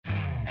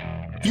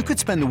You could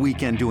spend the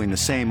weekend doing the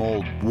same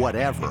old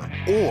whatever,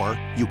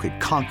 or you could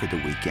conquer the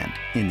weekend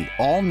in the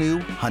all-new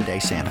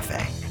Hyundai Santa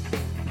Fe.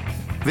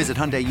 Visit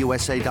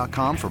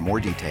HyundaiUSA.com for more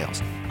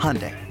details.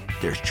 Hyundai,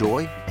 there's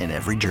joy in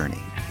every journey.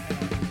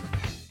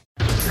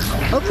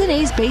 Oakland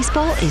A's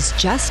baseball is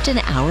just an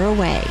hour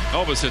away.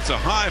 Elvis hits a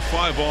high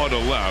fly ball to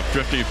left,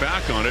 drifting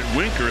back on it.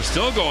 Winker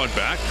still going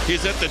back.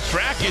 He's at the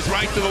track. He's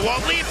right to the wall,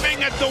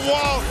 leaping at the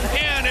wall,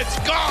 and it's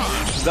gone.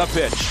 The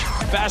pitch.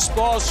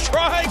 Fastball,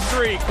 strike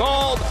three,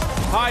 called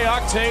high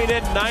octane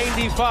at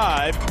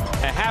 95.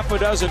 A half a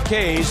dozen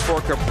Ks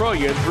for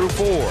Caprillion through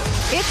 4.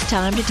 It's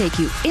time to take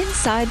you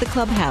inside the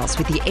clubhouse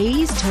with the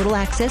A's Total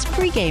Access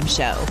pregame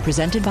show,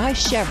 presented by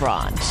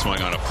Chevron.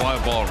 Swing on a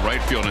fly ball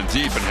right field and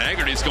deep, and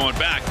Haggerty's going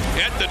back.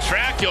 At the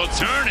track, he'll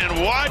turn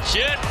and watch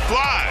it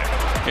fly.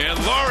 And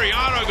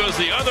Laureano goes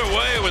the other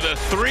way with a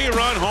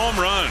 3-run home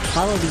run.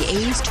 Follow the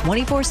A's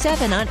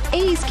 24/7 on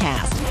A's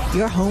Cast,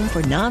 your home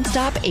for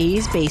nonstop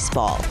A's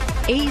baseball.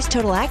 A's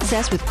Total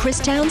Access with Chris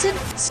Townsend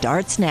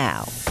starts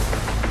now.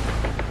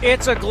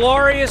 It's a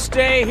glorious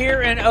day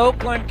here in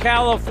Oakland,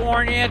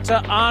 California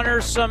to honor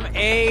some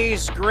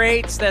A's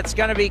greats. That's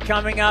going to be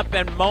coming up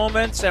in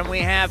moments, and we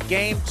have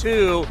Game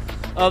 2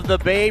 of the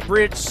Bay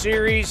Bridge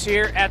Series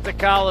here at the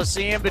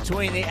Coliseum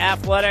between the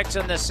Athletics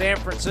and the San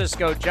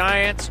Francisco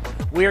Giants.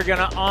 We are going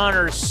to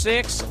honor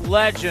 6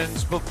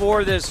 legends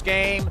before this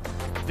game.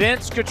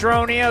 Vince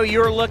Cotroneo,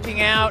 you're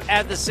looking out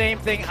at the same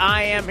thing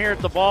I am here at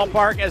the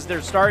ballpark as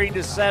they're starting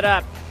to set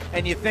up.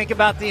 And you think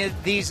about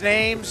these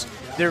names,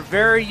 they're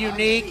very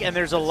unique, and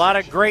there's a lot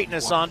of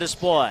greatness on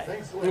display.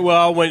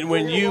 Well,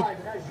 when you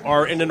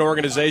are in an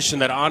organization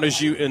that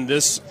honors you in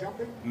this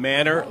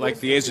manner, like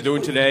the A's are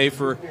doing today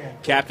for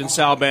Captain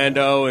Sal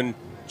Bando and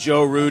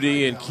Joe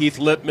Rudy and Keith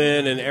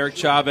Lippman and Eric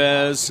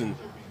Chavez and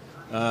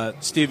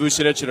Steve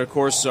Vucinich and, of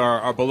course,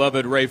 our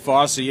beloved Ray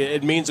Fosse,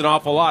 it means an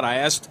awful lot. I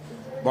asked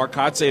Mark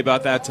Kotze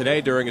about that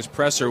today during his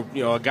presser,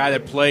 a guy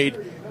that played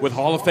with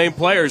Hall of Fame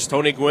players,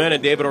 Tony Gwynn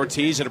and David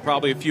Ortiz, and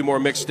probably a few more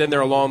mixed in there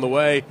along the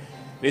way.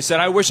 And he said,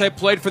 I wish I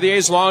played for the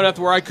A's long enough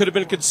where I could have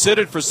been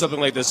considered for something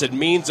like this. It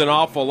means an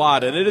awful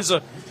lot. And it is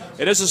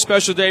a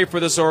special day for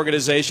this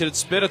organization.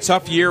 It's been a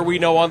tough year, we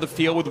know, on the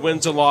field with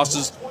wins and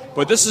losses.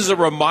 But this is a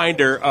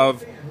reminder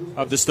of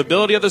the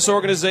stability of this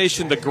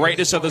organization, the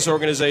greatness of this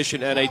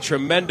organization, and a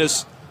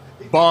tremendous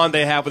bond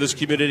they have with this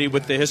community,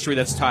 with the history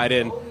that's tied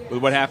in with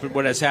what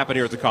has happened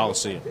here at the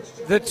Coliseum.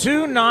 The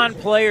 2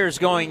 non-players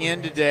going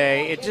in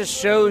today, it just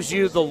shows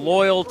you the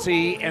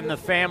loyalty and the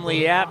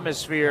family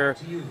atmosphere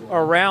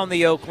around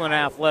the Oakland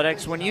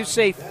Athletics. When you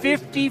say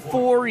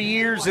 54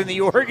 years in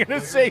the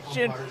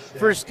organization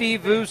for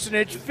Steve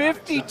Vucinich,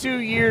 52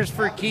 years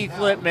for Keith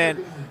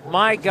Lippman,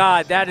 my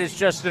God, that is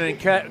just an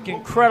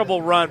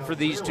incredible run for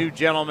these 2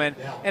 gentlemen,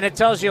 and it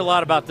tells you a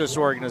lot about this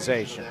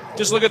organization.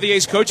 Just look at the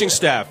A's coaching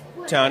staff,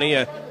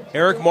 Townie.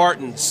 Eric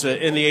Martins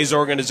in the A's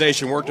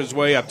organization worked his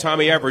way up.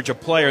 Tommy Everidge, a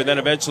player, then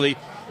eventually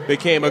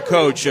became a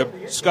coach.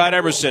 Scott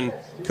Emerson,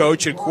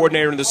 coach and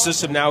coordinator in the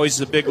system. Now he's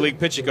the big league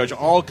pitching coach.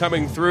 All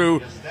coming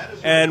through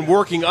and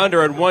working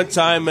under at one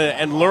time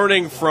and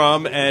learning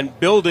from and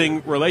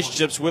building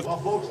relationships with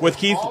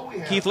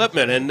Keith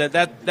Lippman. And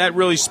that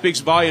really speaks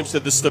volumes to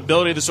the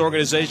stability this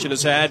organization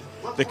has had,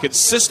 the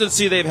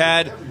consistency they've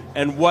had,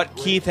 and what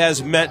Keith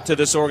has meant to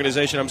this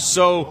organization. I'm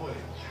so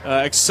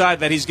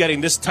excited that he's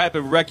getting this type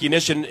of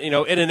recognition, in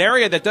an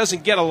area that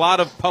doesn't get a lot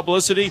of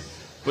publicity,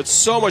 but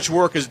so much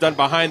work is done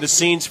behind the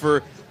scenes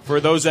for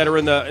those that are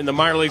in the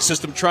minor league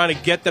system, trying to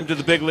get them to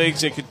the big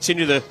leagues and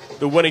continue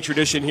the winning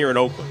tradition here in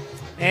Oakland.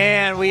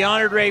 And we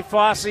honored Ray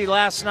Fosse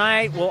last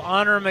night. We'll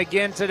honor him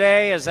again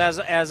today, as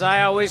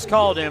I always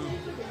called him,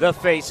 the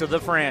face of the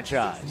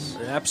franchise.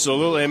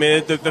 Absolutely. I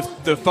mean,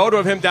 the photo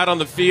of him down on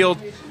the field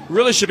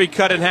really should be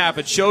cut in half.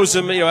 It shows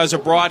him, as a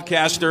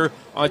broadcaster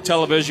on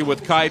television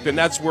with Kipe, and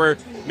that's where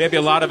maybe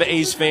a lot of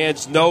A's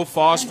fans know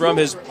Foss from,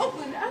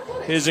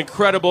 his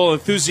incredible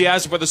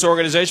enthusiasm for this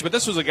organization. But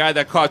this was a guy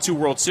that caught 2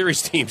 World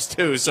Series teams,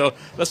 too. So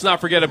let's not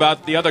forget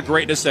about the other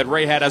greatness that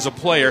Ray had as a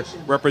player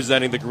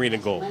representing the green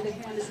and gold.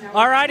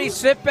 All righty,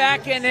 sit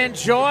back and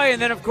enjoy.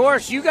 And then, of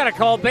course, you got to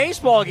call a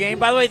baseball game.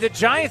 By the way, the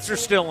Giants are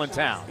still in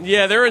town.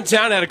 Yeah, they're in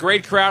town. Had a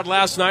great crowd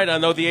last night. I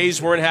know the A's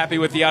weren't happy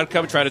with the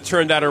outcome, trying to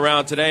turn that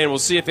around today. And we'll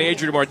see if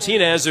Adrian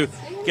Martinez, who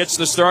gets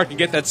the start, can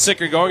get that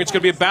sinker going. It's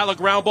going to be a battle of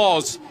ground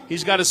balls.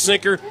 He's got a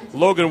sinker.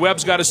 Logan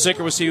Webb's got a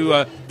sinker. We'll see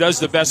who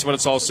does the best when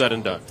it's all said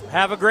and done.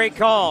 Have a great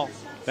call.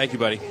 Thank you,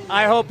 buddy.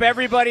 I hope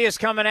everybody is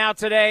coming out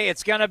today.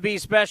 It's going to be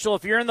special.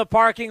 If you're in the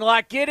parking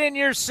lot, get in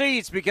your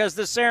seats because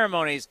the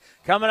ceremony's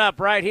coming up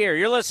right here.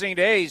 You're listening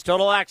to A's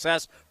Total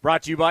Access,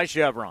 brought to you by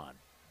Chevron.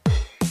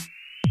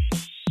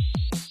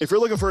 If you're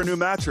looking for a new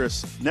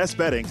mattress, Nest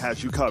Bedding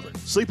has you covered.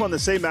 Sleep on the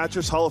same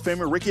mattress Hall of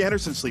Famer Ricky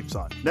Henderson sleeps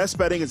on. Nest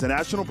Bedding is a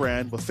national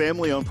brand with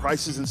family-owned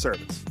prices and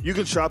service. You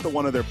can shop at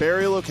one of their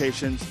Barrie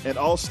locations, and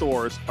all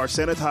stores are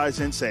sanitized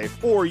and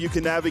safe, or you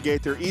can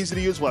navigate their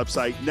easy-to-use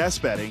website,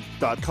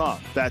 nestbedding.com.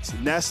 That's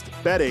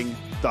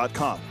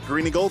nestbedding.com.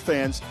 Green and Gold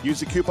fans, use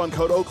the coupon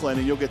code Oakland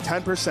and you'll get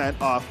 10%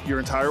 off your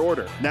entire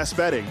order. Nest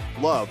Bedding,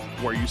 love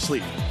where you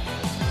sleep.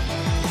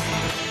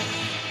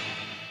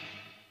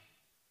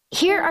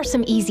 Here are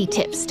some easy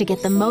tips to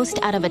get the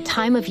most out of a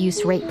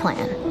time-of-use rate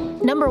plan.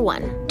 Number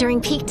 1, during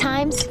peak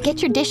times,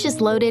 get your dishes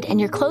loaded and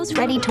your clothes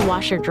ready to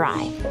wash or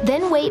dry.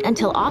 Then wait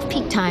until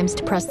off-peak times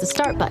to press the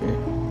start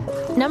button.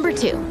 Number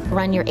 2,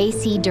 run your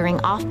AC during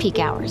off-peak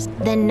hours,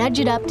 then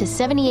nudge it up to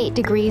 78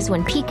 degrees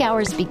when peak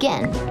hours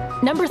begin.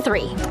 Number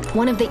 3,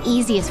 one of the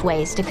easiest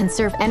ways to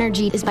conserve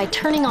energy is by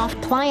turning off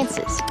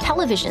appliances,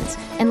 televisions,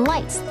 and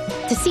lights.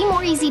 To see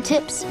more easy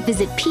tips,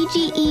 visit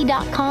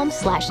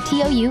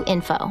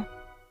pge.com/TOUinfo.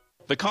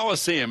 The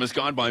Coliseum has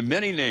gone by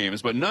many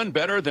names, but none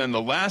better than the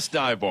Last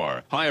Dive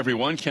Bar. Hi,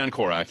 everyone. Ken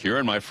Korak here,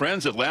 and my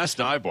friends at Last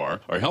Dive Bar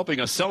are helping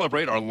us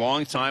celebrate our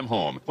longtime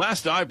home.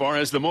 Last Dive Bar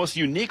has the most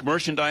unique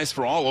merchandise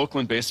for all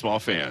Oakland baseball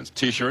fans.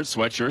 T-shirts,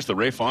 sweatshirts, the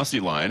Ray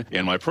Fosse line,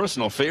 and my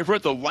personal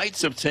favorite, the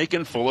lights have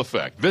taken full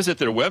effect. Visit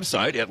their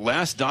website at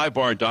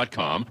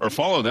lastdivebar.com or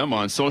follow them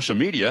on social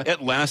media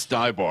at Last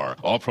Dive Bar.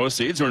 All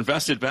proceeds are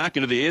invested back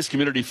into the A's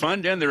Community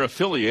Fund and their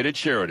affiliated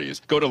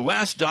charities. Go to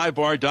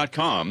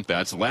lastdivebar.com.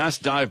 That's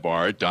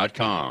lastdivebar.com.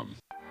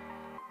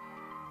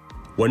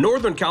 When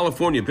Northern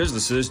California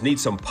businesses need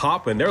some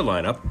pop in their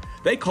lineup,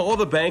 they call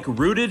the bank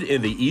rooted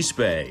in the East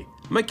Bay,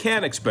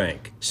 Mechanics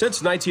Bank.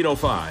 Since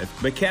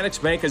 1905, Mechanics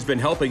Bank has been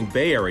helping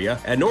Bay Area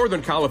and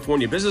Northern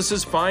California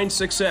businesses find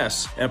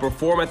success and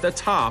perform at the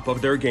top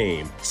of their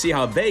game. See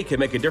how they can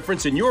make a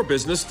difference in your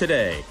business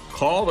today.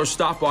 Call or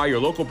stop by your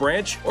local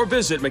branch or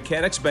visit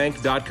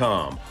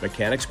mechanicsbank.com.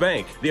 Mechanics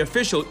Bank, the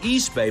official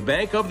East Bay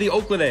bank of the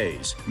Oakland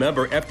A's.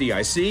 Member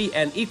FDIC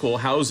and equal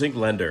housing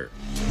lender.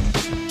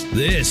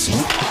 This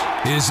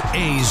is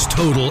A's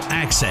Total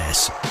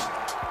Access.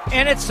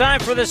 And it's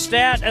time for the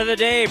stat of the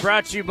day,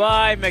 brought to you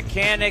by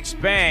Mechanics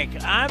Bank.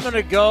 I'm going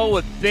to go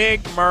with Big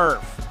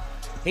Murph.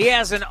 He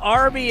has an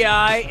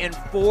RBI in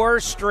 4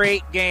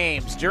 straight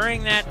games.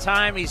 During that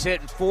time, he's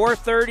hitting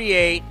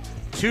 .438,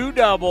 2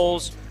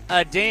 doubles,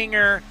 a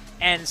dinger,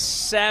 and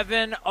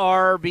 7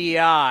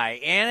 RBI.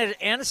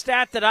 And a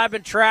stat that I've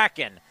been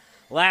tracking.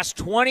 Last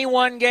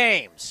 21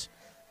 games,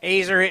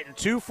 A's are hitting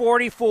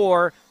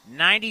 .244,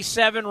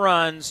 97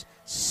 runs,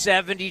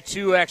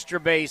 72 extra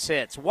base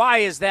hits. Why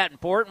is that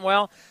important?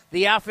 Well,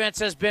 the offense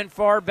has been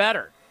far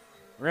better.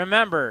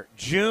 Remember,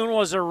 June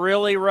was a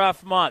really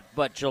rough month,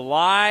 but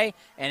July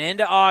and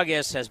into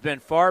August has been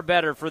far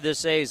better for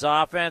this A's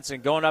offense,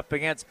 and going up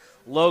against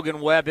Logan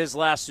Webb, his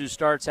last 2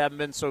 starts haven't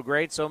been so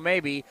great, so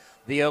maybe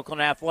the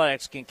Oakland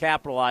Athletics can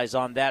capitalize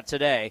on that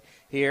today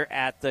here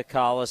at the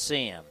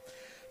Coliseum.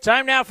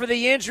 Time now for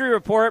the injury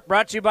report,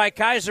 brought to you by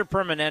Kaiser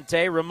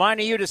Permanente,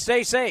 reminding you to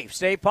stay safe,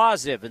 stay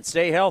positive, and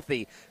stay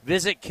healthy.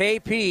 Visit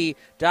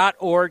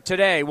kp.org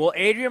today. Well,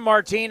 Adrian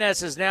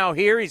Martinez is now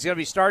here. He's going to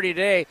be starting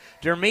today.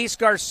 Dermis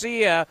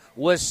Garcia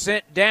was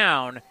sent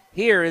down.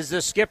 Here is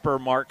the skipper,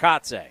 Mark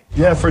Kotze.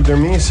 Yeah, for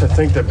Dermis, I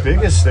think the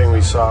biggest thing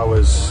we saw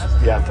was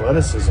the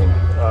athleticism.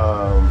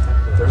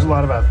 There's a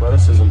lot of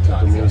athleticism to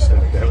Dermis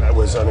that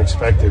was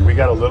unexpected. We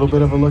got a little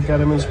bit of a look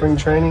at him in spring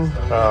training.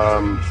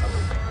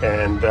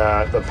 And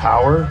the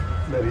power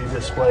that he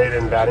displayed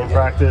in batting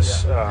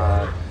practice,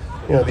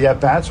 the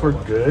at-bats were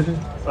good.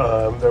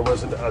 There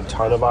wasn't a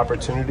ton of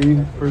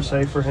opportunity, per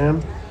se, for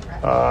him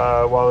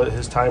while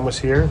his time was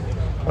here.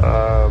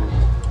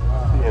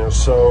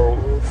 So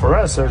for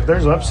us,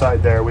 there's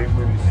upside there. We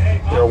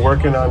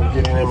working on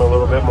getting him a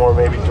little bit more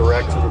maybe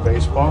direct to the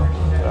baseball.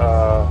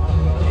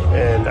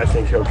 And I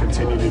think he'll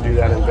continue to do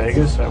that in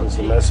Vegas. That was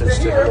the message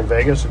to him in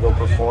Vegas, to go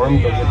perform,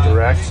 go get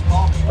direct,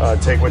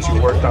 take what you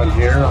worked on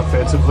here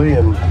offensively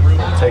and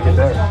take it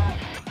there.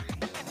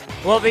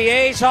 Well, the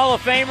A's Hall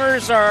of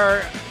Famers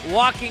are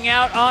walking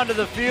out onto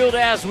the field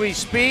as we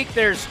speak.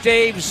 There's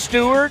Dave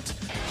Stewart,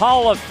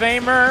 Hall of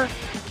Famer,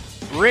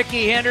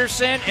 Ricky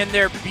Henderson in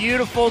their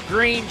beautiful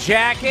green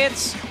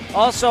jackets.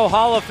 Also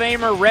Hall of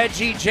Famer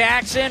Reggie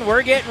Jackson.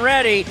 We're getting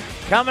ready.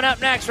 Coming up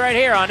next right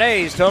here on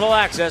A's Total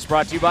Access,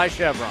 brought to you by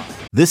Chevron.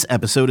 This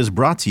episode is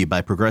brought to you by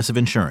Progressive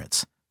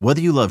Insurance.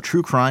 Whether you love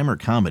true crime or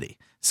comedy,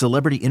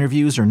 celebrity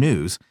interviews or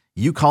news,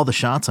 you call the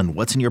shots on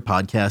what's in your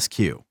podcast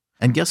queue.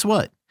 And guess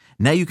what?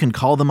 Now you can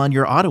call them on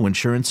your auto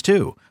insurance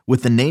too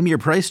with the Name Your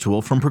Price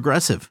tool from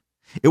Progressive.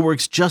 It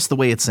works just the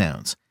way it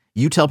sounds.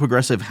 You tell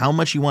Progressive how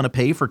much you want to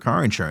pay for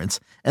car insurance,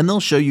 and they'll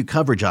show you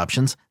coverage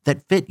options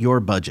that fit your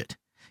budget.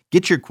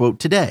 Get your quote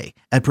today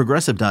at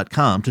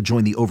Progressive.com to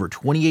join the over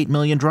 28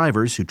 million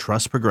drivers who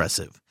trust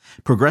Progressive.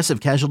 Progressive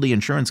Casualty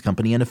Insurance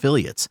Company and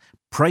Affiliates.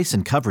 Price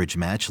and coverage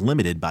match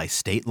limited by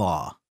state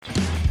law.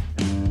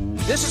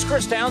 This is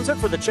Chris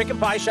Townsend for the Chicken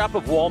Pie Shop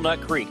of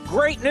Walnut Creek.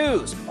 Great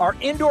news! Our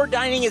indoor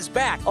dining is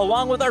back,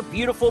 along with our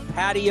beautiful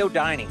patio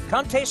dining.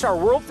 Come taste our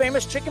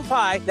world-famous chicken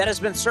pie that has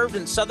been served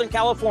in Southern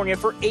California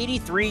for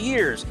 83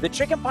 years. The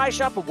Chicken Pie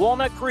Shop of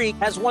Walnut Creek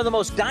has one of the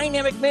most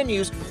dynamic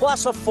menus,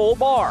 plus a full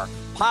bar.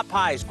 Pot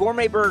pies,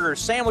 gourmet burgers,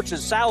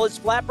 sandwiches, salads,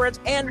 flatbreads,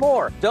 and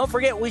more. Don't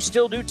forget, we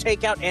still do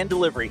takeout and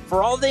delivery.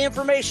 For all the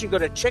information, go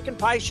to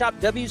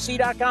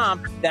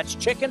chickenpieshopwc.com. That's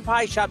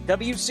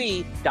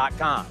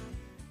chickenpieshopwc.com.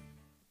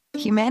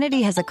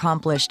 Humanity has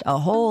accomplished a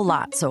whole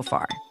lot so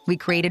far. We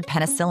created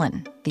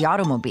penicillin, the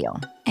automobile,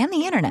 and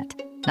the internet.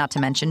 not to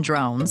mention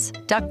drones,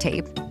 duct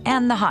tape,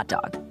 and the hot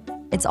dog.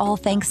 It's all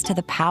thanks to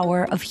the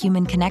power of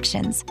human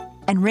connections.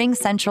 And Ring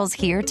Central's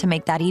here to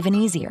make that even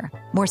easier,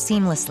 more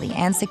seamlessly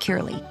and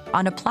securely,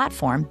 on a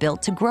platform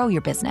built to grow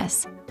your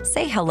business.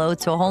 Say hello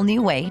to a whole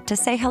new way to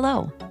say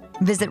hello.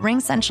 Visit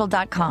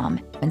ringcentral.com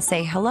and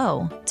say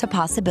hello to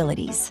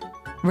possibilities.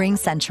 Ring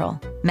Central.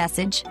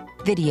 Message,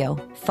 video,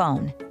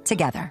 phone,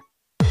 together.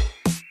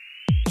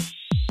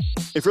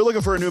 If you're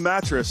looking for a new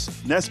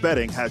mattress, Nest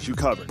Bedding has you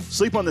covered.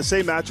 Sleep on the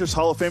same mattress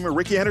Hall of Famer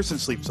Ricky Henderson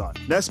sleeps on.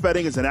 Nest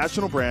Bedding is a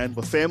national brand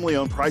with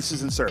family-owned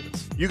prices and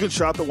service. You can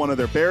shop at one of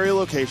their Barrier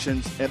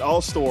locations, and all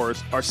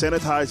stores are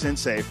sanitized and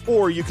safe,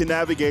 or you can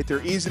navigate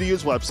their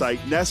easy-to-use website,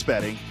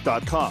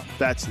 nestbedding.com.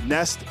 That's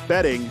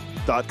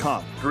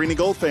nestbedding.com. Green and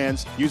gold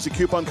fans, use the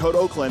coupon code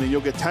Oakland and you'll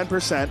get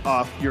 10%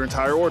 off your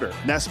entire order.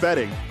 Nest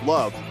Bedding,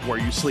 love where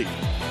you sleep.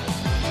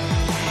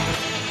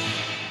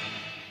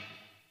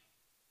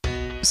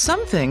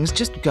 Some things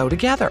just go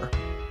together.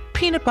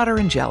 Peanut butter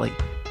and jelly,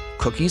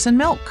 cookies and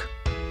milk,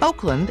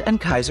 Oakland and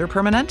Kaiser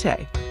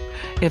Permanente.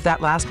 If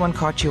that last one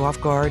caught you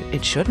off guard,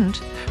 it shouldn't,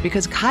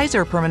 because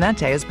Kaiser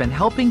Permanente has been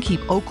helping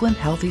keep Oakland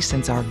healthy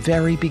since our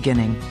very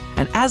beginning.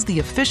 And as the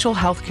official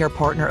healthcare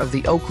partner of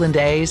the Oakland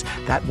A's,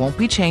 that won't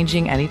be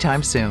changing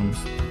anytime soon.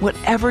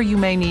 Whatever you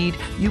may need,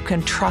 you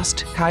can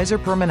trust Kaiser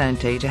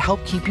Permanente to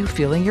help keep you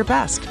feeling your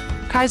best.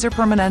 Kaiser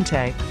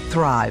Permanente.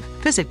 Thrive.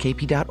 Visit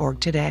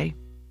kp.org today.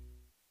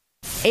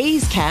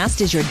 A's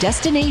Cast is your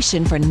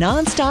destination for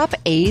nonstop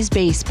A's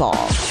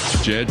baseball.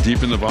 Jed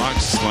deep in the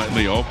box,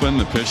 slightly open.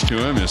 The pitch to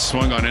him is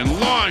swung on and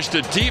launched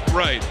to deep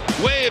right.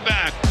 Way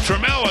back.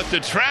 Trammell at the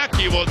track.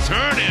 He will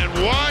turn and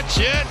watch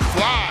it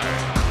fly.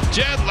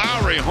 Jed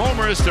Lowry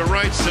homers to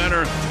right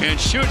center and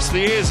shoots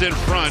the A's in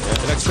front.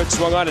 The next pitch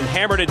swung on and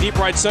hammered to deep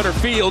right center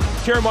field.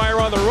 Kiermaier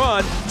on the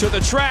run to the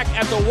track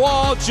at the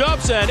wall.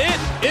 Jumps and it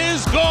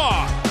is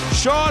gone.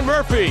 Sean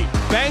Murphy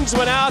bangs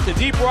one out to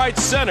deep right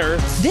center.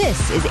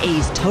 This is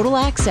A's Total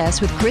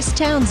Access with Chris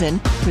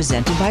Townsend,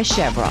 presented by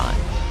Chevron.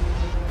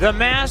 The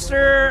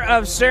master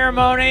of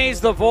ceremonies,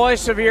 the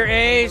voice of your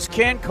A's,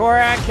 Ken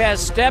Korach, has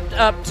stepped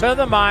up to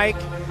the mic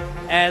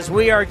as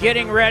we are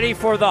getting ready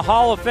for the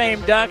Hall of Fame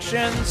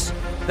inductions,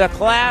 the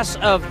class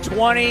of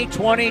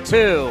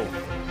 2022.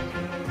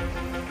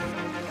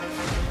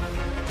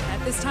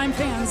 At this time,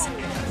 fans,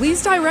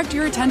 please direct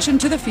your attention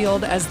to the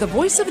field as the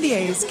voice of the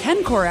A's,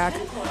 Ken Korach,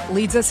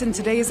 leads us in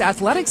today's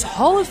Athletics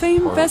Hall of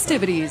Fame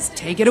festivities.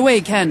 Take it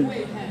away, Ken.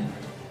 Thank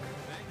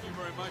you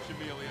very much,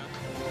 Amelia.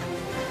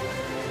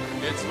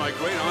 It's my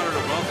great honor to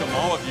welcome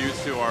all of you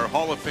to our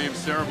Hall of Fame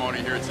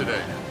ceremony here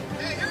today.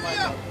 Hey, hear me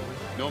out.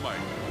 No mic.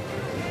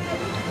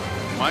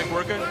 Mic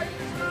working?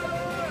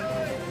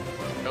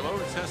 Hello,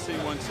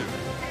 testing 1, 2.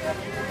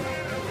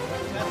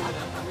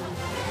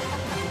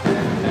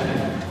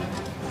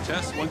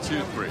 Test 1,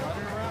 2, 3.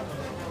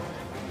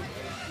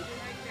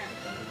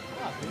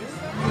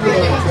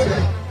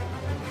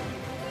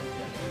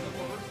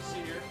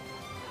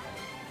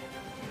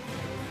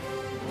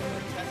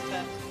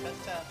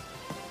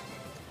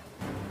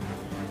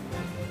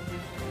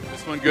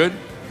 This one good?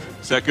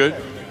 Is that good?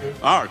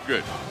 Oh,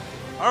 good.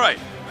 All right.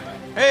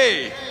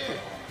 Hey,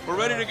 we're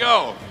ready to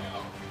go.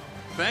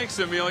 Thanks,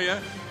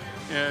 Amelia,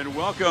 and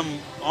welcome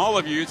all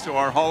of you to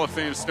our Hall of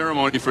Fame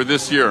ceremony for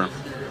this year.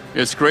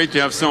 It's great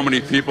to have so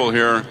many people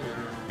here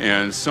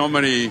and so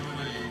many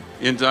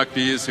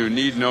inductees who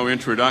need no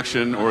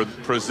introduction, or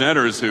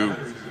presenters who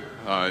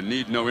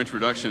need no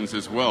introductions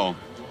as well.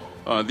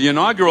 The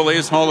inaugural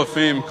A's Hall of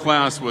Fame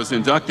class was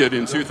inducted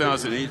in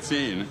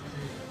 2018,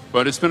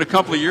 but it's been a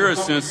couple of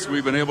years since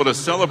we've been able to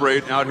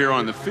celebrate out here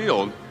on the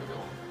field,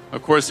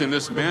 of course, in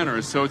this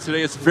manner. So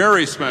today it's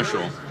very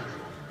special.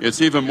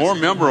 It's even more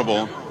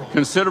memorable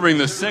considering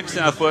the 6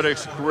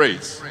 athletics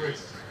greats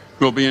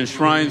who will be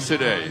enshrined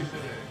today.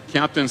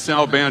 Captain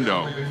Sal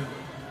Bando,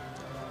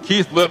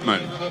 Keith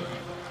Lipman,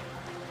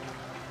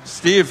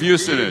 Steve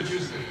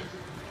Vucinich,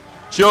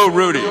 Joe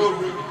Rudi,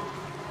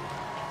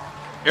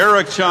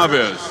 Eric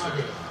Chavez,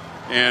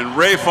 and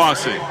Ray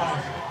Fosse.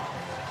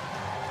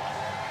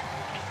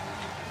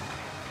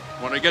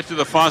 When I get to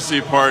the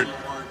Fosse part,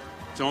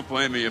 don't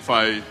blame me if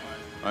I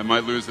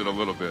might lose it a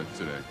little bit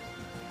today.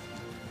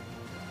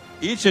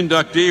 Each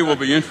inductee will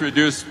be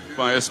introduced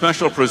by a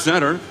special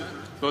presenter.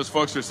 Those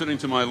folks are sitting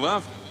to my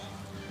left.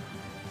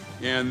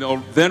 And they'll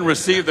then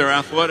receive their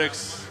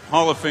Athletics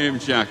Hall of Fame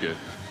jacket.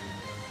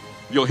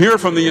 You'll hear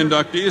from the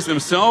inductees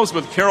themselves,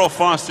 with Carol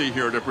Fosse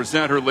here to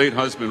present her late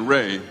husband,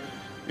 Ray.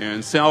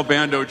 And Sal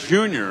Bando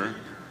Jr.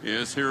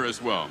 is here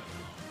as well.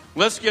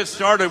 Let's get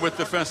started with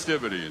the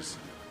festivities.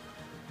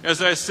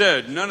 As I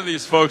said, none of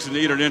these folks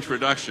need an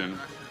introduction,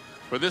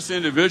 but this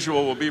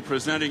individual will be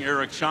presenting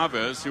Eric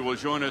Chavez, who will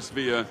join us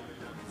via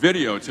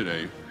video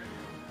today.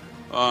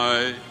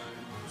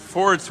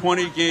 4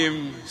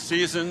 20-game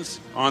seasons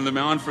on the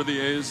mound for the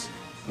A's,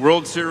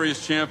 World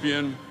Series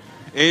champion,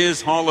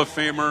 A's Hall of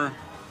Famer,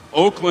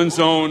 Oakland's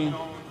own,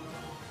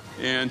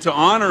 and to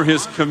honor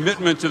his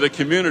commitment to the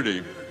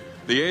community,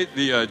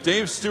 the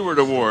Dave Stewart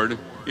Award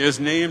is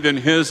named in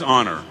his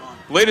honor.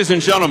 Ladies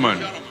and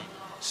gentlemen,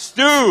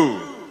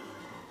 Stu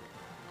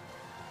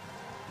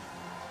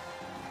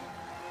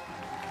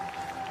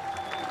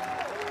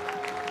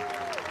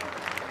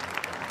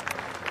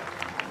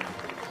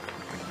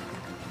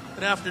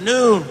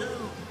afternoon.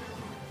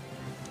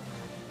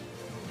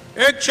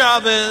 Eric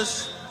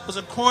Chavez was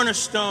a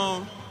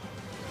cornerstone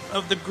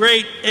of the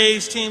great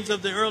A's teams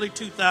of the early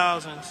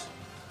 2000s.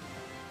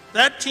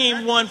 That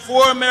team won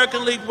 4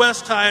 American League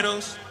West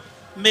titles,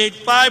 made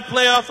 5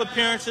 playoff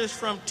appearances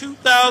from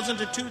 2000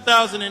 to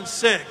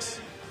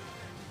 2006.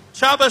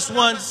 Chavez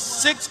won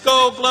 6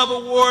 Gold Glove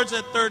Awards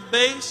at third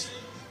base.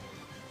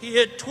 He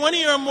hit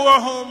 20 or more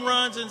home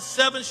runs in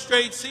 7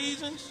 straight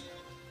seasons,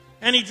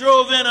 and he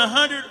drove in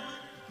 100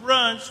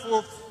 runs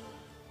for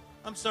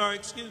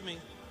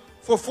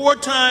 4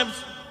 times.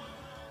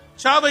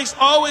 Chavez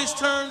always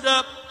turned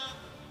up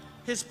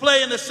his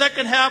play in the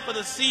second half of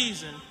the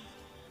season.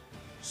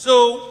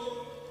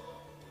 So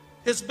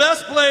his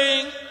best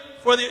playing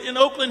in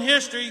Oakland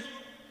history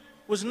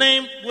was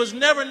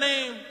never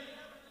named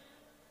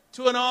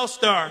to an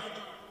All-Star.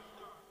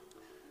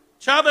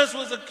 Chavez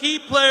was a key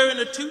player in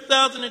the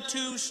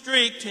 2002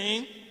 streak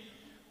team,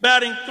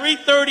 batting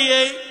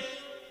 .338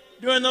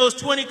 during those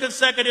 20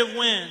 consecutive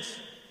wins.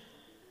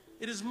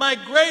 It is my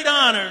great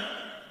honor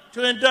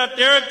to induct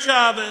Eric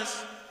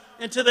Chavez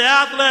into the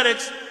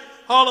Athletics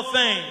Hall of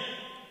Fame.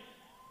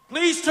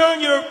 Please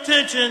turn your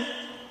attention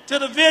to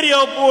the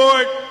video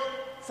board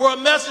for a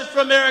message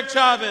from Eric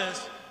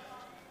Chavez.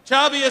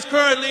 Chavez is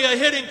currently a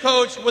hitting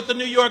coach with the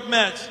New York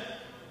Mets.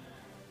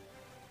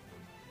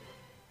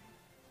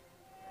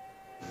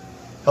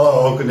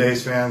 Hello, Oakland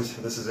A's fans.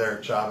 This is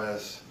Eric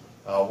Chavez.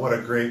 What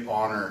a great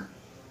honor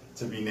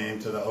to be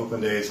named to the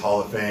Oakland A's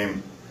Hall of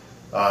Fame.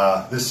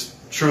 This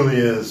truly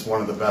is one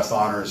of the best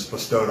honors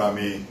bestowed on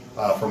me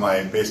for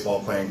my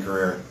baseball playing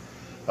career.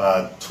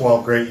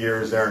 12 great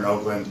years there in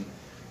Oakland.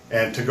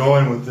 And to go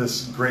in with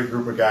this great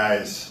group of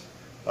guys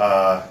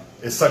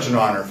is such an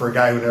honor for a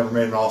guy who never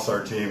made an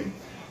all-star team,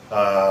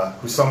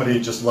 who's somebody who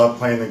just loved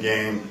playing the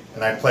game.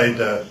 And I played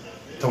to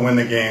win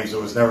the games.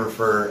 It was never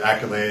for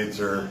accolades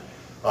or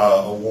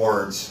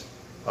awards.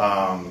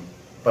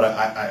 But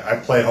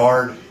I played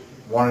hard,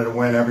 wanted to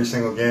win every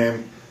single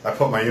game. I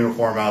put my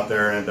uniform out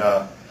there, and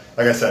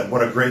like I said,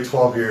 what a great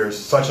 12 years.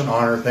 Such an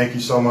honor. Thank you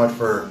so much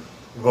for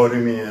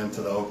voting me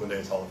into the Oakland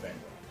A's Hall of Fame.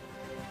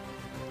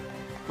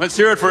 Let's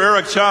hear it for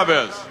Eric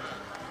Chavez.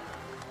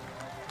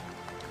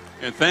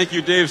 And thank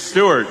you, Dave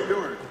Stewart,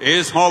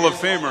 A's Hall of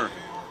Famer.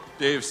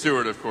 Dave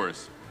Stewart, of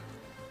course.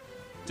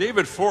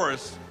 David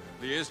Forrest,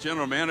 the A's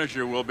general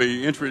manager, will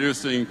be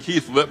introducing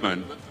Keith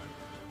Lippman.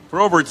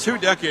 For over 2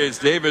 decades,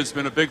 David's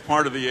been a big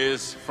part of the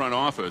A's front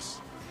office.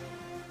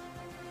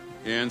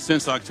 And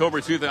since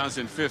October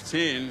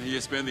 2015, he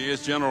has been the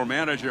A's general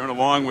manager, and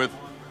along with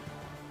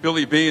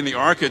Billy Beane, the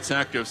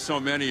architect of so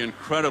many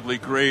incredibly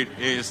great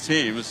A's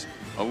teams,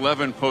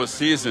 11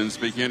 postseasons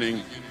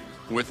beginning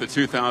with the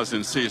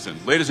 2000 season.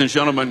 Ladies and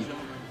gentlemen,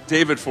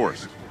 David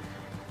Forrest.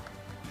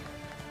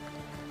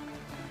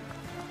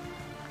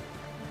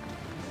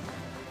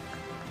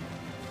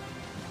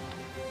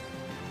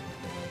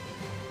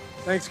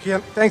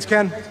 Thanks,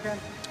 Ken.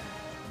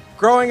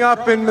 Growing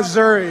up in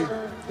Missouri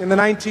in the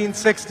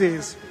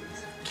 1960s,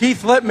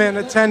 Keith Lippman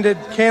attended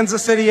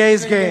Kansas City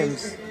A's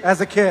games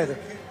as a kid.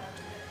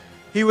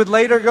 He would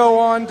later go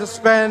on to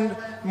spend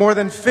more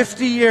than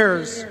 50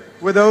 years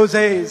with those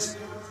A's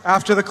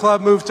after the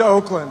club moved to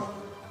Oakland.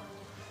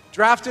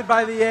 Drafted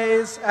by the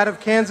A's out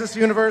of Kansas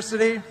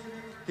University,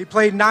 he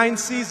played 9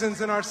 seasons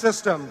in our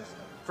system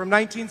from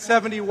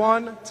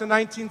 1971 to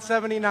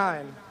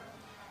 1979.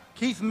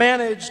 Keith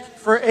managed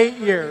for 8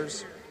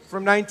 years,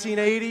 from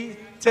 1980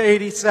 to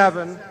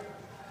 87,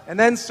 and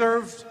then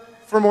served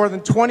for more than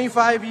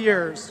 25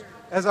 years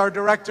as our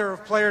Director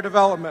of Player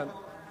Development.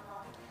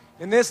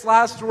 In this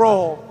last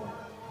role,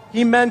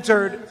 he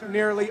mentored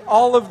nearly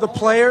all of the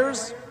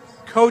players,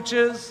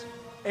 coaches,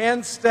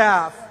 and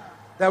staff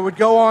that would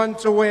go on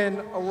to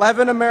win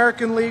 11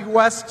 American League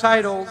West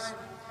titles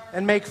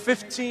and make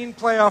 15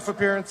 playoff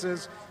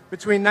appearances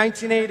between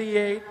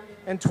 1988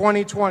 and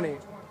 2020.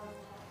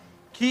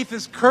 Keith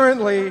is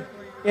currently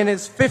in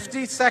his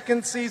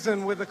 52nd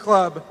season with the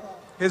club,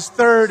 his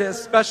 3rd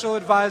as special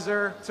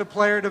advisor to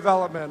player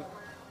development.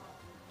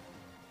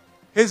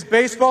 His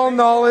baseball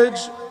knowledge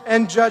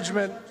and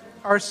judgment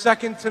are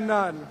second to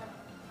none,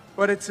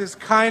 but it's his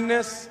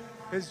kindness,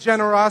 his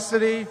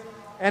generosity,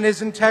 and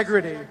his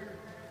integrity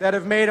that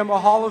have made him a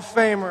Hall of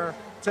Famer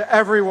to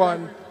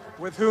everyone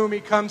with whom he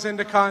comes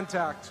into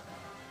contact.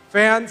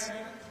 Fans,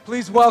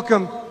 please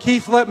welcome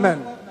Keith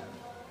Lippman.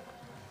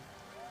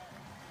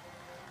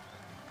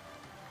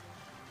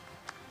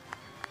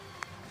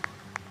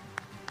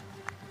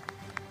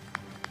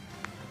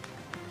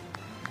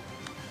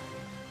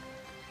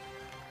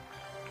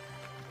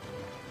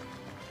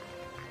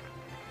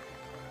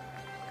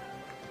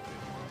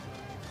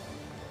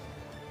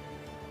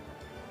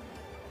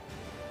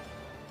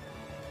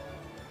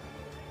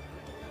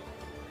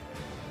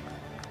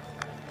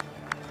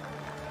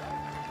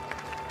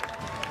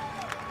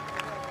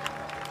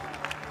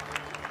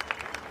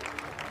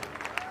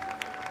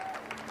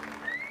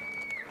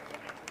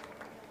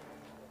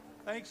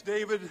 Thanks,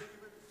 David,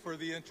 for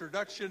the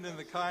introduction and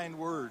the kind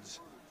words.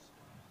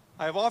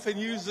 I've often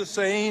used the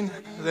saying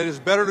that it's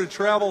better to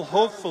travel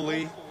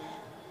hopefully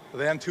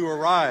than to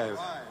arrive.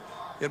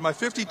 In my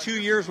 52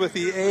 years with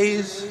the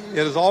A's, it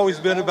has always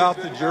been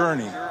about the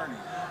journey.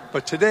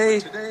 But today,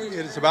 it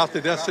is about the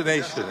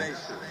destination.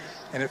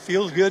 And it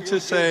feels good to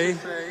say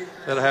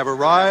that I have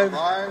arrived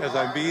as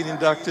I'm being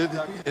inducted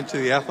into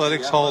the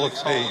Athletics Hall of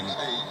Fame.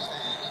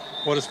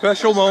 What a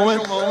special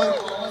moment,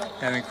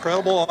 an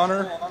incredible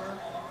honor.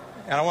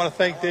 And I want to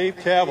thank Dave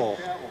Kaval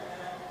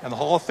and the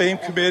Hall of Fame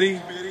committee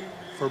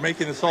for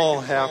making this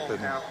all happen.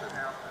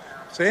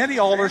 Sandy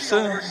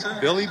Alderson,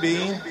 Billy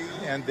Beane,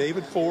 and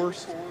David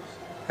Force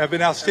have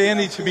been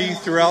outstanding to me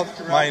throughout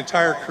my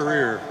entire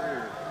career.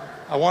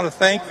 I want to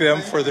thank them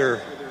for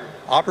their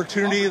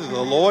opportunity,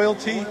 the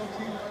loyalty,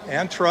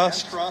 and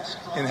trust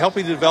in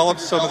helping develop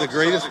some of the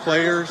greatest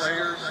players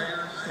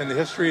in the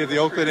history of the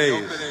Oakland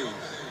A's.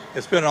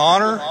 It's been an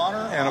honor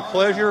and a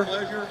pleasure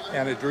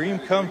and a dream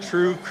come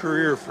true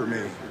career for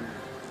me.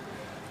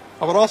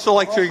 I would also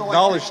like to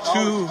acknowledge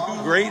two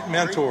great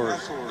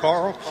mentors,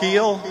 Carl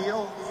Keel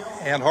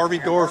and Harvey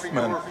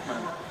Dorfman,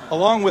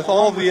 along with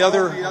all the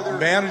other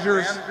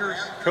managers,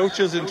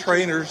 coaches, and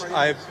trainers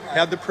I've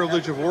had the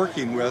privilege of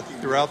working with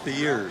throughout the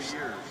years.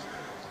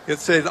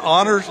 It's an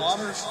honor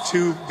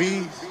to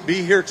be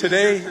here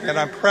today, and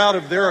I'm proud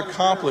of their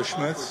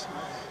accomplishments,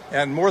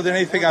 and more than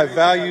anything, I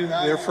value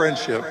their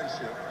friendship.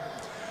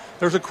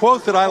 There's a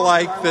quote that I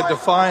like that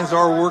defines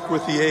our work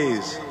with the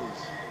A's.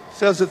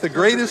 It says that the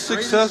greatest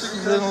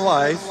successes in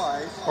life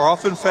are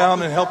often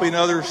found in helping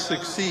others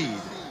succeed,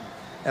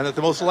 and that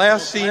the most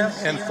lasting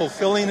and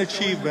fulfilling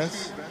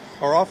achievements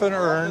are often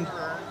earned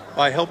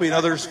by helping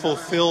others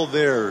fulfill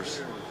theirs.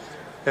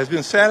 It has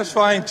been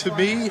satisfying to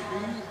me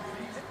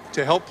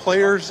to help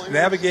players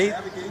navigate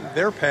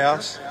their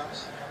paths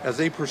as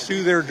they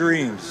pursue their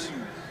dreams.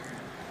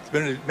 It's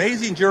been an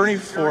amazing journey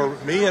for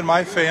me and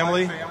my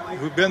family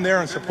who've been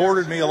there and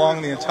supported me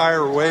along the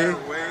entire way.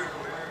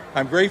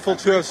 I'm grateful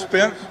to have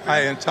spent my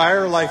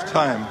entire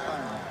lifetime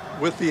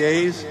with the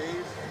A's,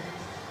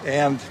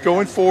 and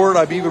going forward,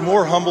 I'm even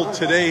more humbled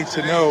today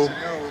to know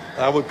that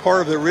I was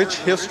part of the rich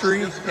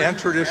history and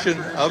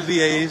tradition of the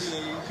A's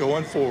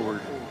going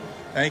forward.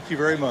 Thank you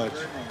very much.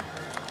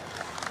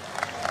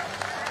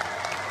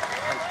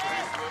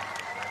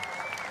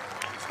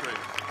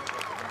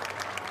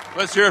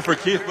 Let's hear it for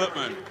Keith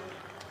Lippman.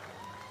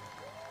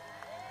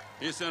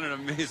 He's done an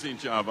amazing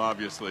job,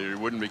 obviously. He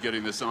wouldn't be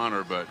getting this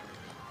honor, but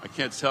I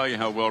can't tell you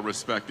how well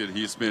respected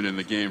he's been in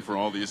the game for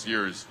all these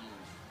years.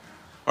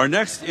 Our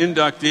next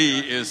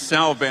inductee is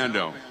Sal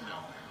Bando.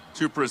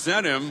 To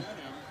present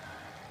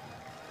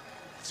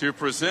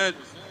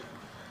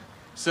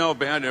Sal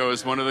Bando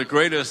as one of the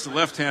greatest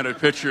left-handed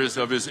pitchers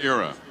of his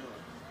era.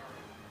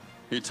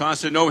 He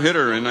tossed a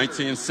no-hitter in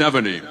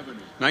 1970,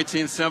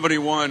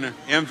 1971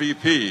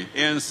 MVP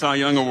and Cy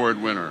Young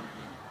Award winner.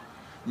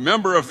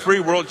 Member of 3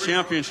 World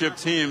Championship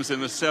teams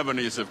in the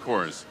 70s, of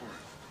course.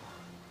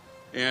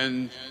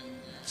 And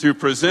to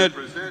present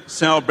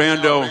Sal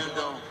Bando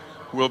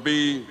will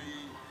be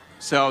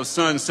Sal's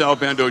son, Sal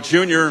Bando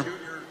Jr.,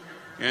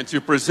 and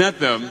to present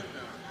them,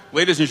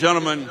 ladies and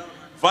gentlemen,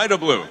 Vida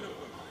Blue.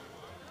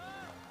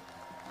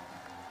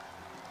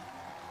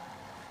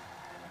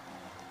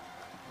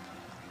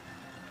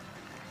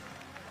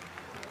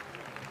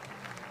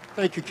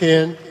 Thank you,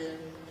 Ken.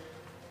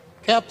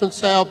 Captain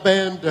Sal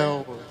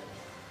Bando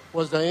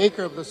was the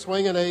anchor of the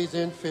Swingin' A's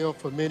infield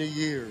for many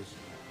years.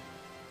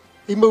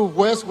 He moved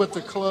west with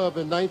the club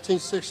in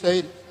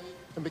 1968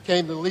 and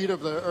became the leader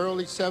of the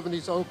early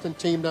 70s Oakland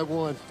team that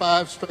won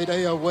 5 straight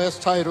AL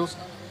West titles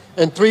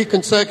and 3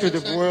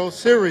 consecutive World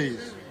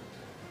Series.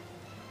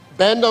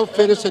 Bando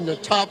finished in the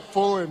top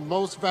 4 in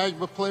most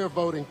valuable player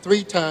voting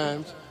 3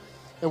 times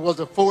and was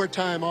a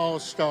 4-time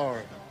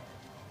All-Star.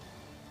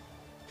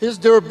 His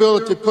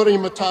durability put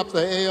him atop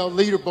the AL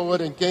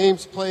leaderboard in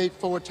games played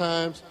 4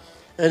 times,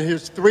 and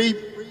his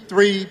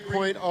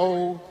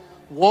 3.0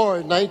 WAR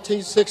in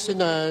 1969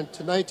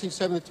 to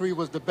 1973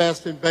 was the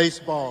best in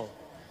baseball.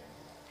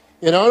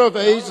 In honor of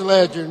A's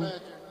legend,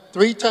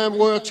 3-time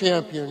world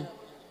champion,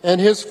 and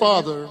his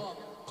father,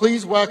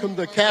 please welcome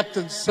the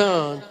captain's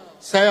son,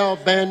 Sal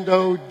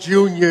Bando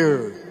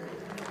Jr.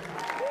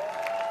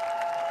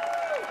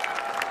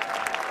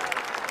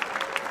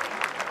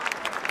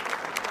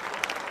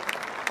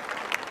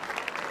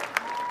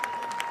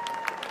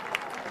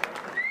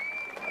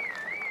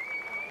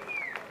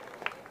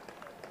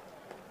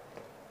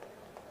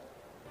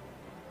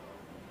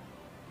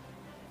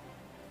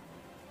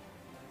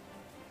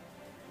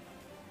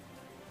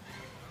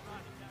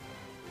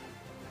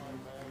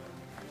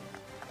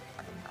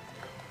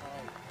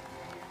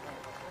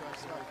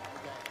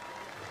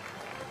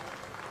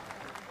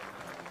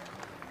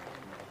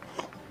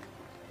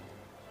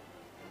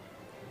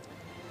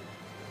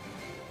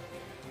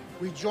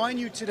 We join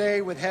you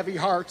today with heavy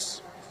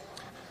hearts,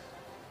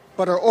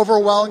 but are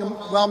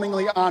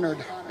overwhelmingly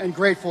honored and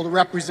grateful to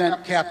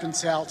represent Captain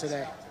Sal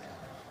today.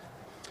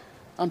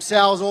 I'm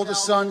Sal's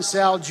oldest son,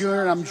 Sal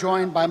Jr., and I'm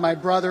joined by my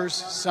brothers,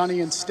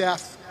 Sonny and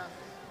Steph,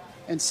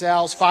 and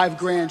Sal's 5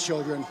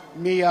 grandchildren,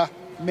 Mia,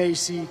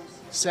 Macy,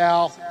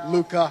 Sal,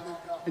 Luca,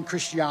 and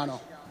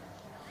Cristiano.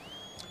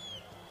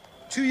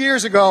 2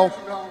 years ago,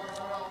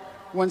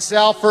 when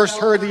Sal first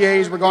heard the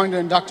A's were going to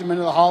induct him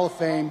into the Hall of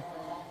Fame,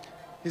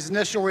 his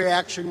initial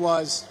reaction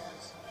was,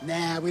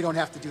 nah, we don't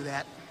have to do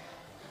that.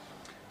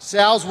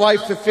 Sal's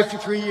wife of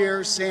 53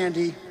 years,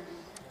 Sandy,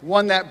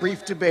 won that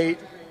brief debate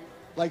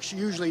like she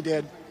usually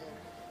did,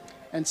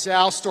 and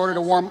Sal started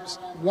to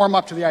warm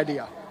up to the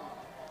idea.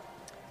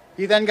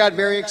 He then got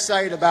very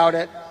excited about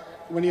it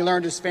when he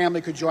learned his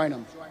family could join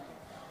him.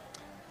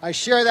 I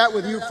share that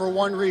with you for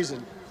one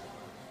reason,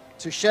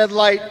 to shed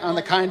light on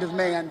the kind of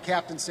man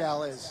Captain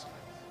Sal is.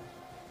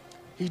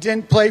 He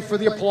didn't play for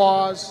the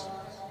applause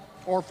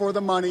or for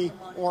the money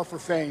or for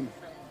fame.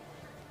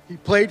 He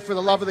played for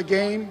the love of the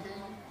game.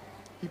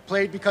 He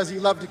played because he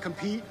loved to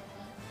compete.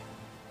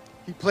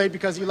 He played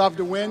because he loved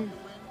to win.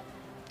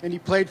 And he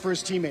played for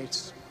his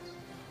teammates.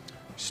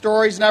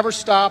 Stories never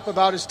stop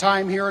about his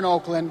time here in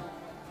Oakland,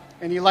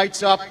 and he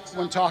lights up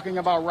when talking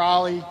about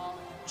Raleigh,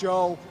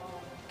 Joe,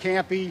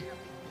 Campy,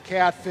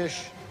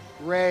 Catfish,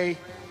 Ray,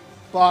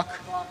 Buck,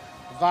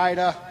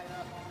 Vida,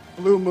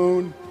 Blue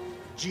Moon,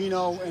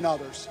 Gino, and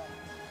others.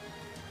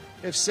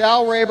 If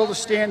Sal were able to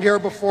stand here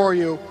before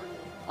you,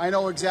 I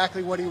know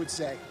exactly what he would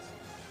say.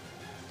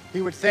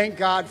 He would thank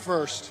God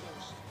first,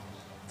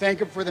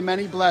 thank him for the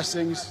many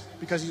blessings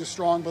because he's a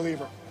strong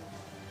believer.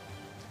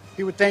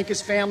 He would thank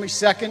his family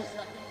second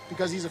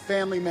because he's a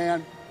family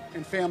man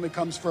and family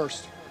comes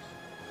first.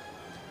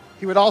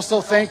 He would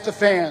also thank the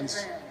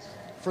fans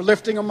for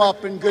lifting him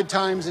up in good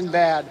times and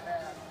bad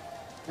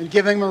and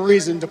giving him a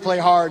reason to play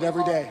hard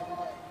every day.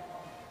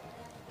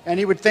 And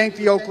he would thank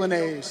the Oakland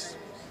A's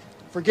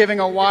for giving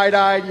a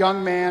wide-eyed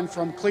young man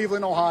from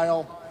Cleveland,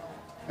 Ohio,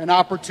 an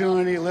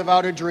opportunity to live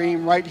out a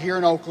dream right here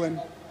in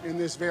Oakland in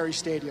this very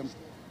stadium.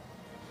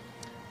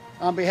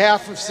 On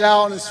behalf of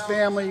Sal and his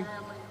family,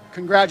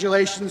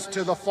 congratulations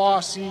to the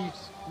Fosse,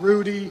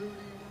 Rudy,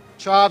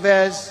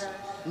 Chavez,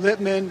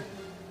 Lippman,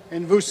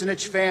 and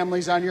Vucinich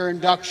families on your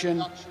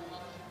induction.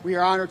 We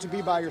are honored to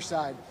be by your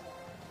side.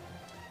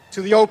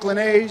 To the Oakland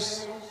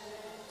A's,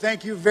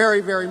 thank you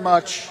very, very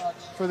much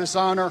for this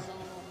honor.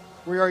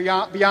 We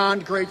are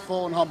beyond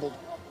grateful and humbled.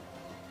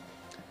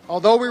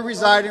 Although we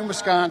reside in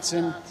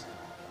Wisconsin,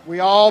 we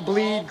all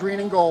bleed green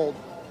and gold,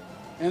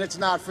 and it's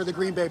not for the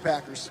Green Bay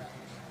Packers.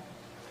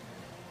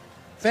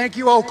 Thank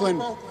you,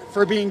 Oakland,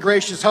 for being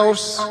gracious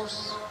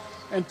hosts,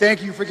 and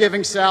thank you for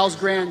giving Sal's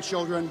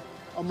grandchildren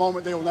a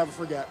moment they will never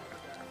forget.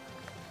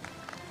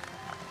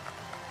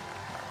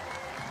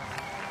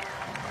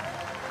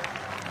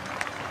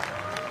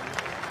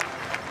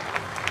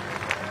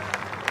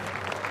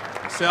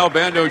 Sal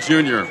Bando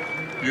Jr.,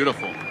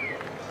 beautiful.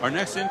 Our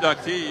next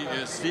inductee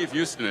is Steve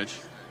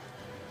Vucinich,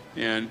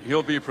 and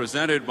he'll be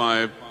presented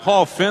by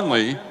Paul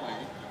Finley,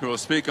 who will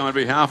speak on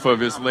behalf of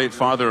his late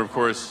father, of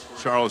course,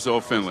 Charles O.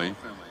 Finley,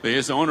 the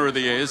A's owner of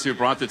the A's, who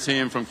brought the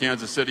team from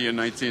Kansas City in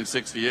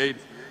 1968,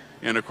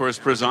 and of course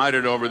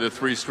presided over the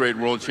 3 straight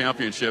world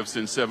championships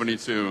in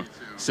 72,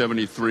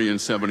 73,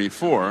 and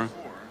 74,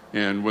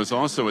 and was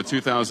also a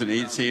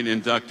 2018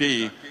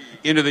 inductee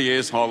into the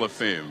A's Hall of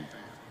Fame.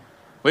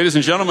 Ladies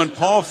and gentlemen,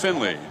 Paul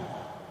Finley.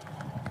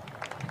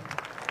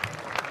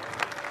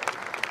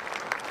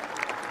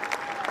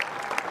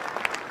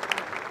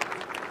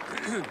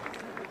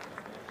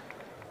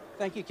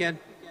 Thank you, Ken.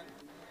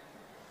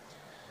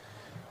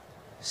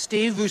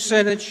 Steve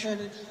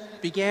Vucinich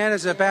began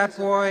as a bat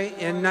boy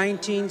in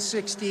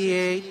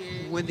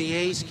 1968 when the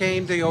A's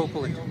came to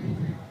Oakland.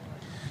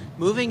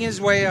 Moving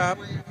his way up,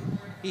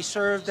 he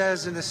served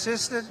as an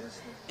assistant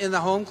in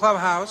the home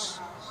clubhouse,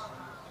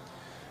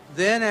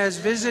 then as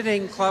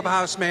visiting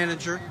clubhouse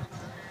manager,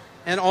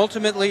 and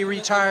ultimately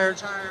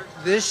retired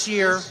this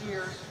year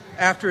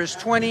after his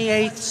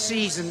 28th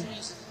season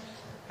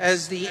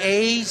as the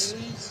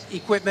A's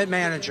equipment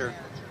manager.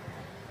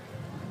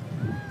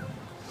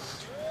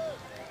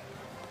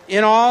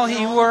 In all,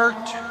 he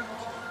worked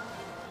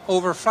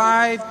over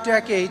 5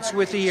 decades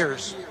with the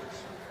Ears.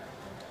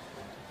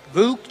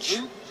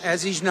 Vooch,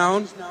 as he's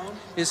known,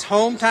 is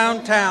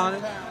hometown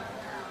talent,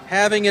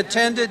 having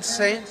attended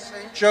St.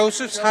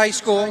 Joseph's High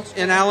School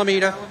in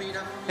Alameda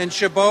and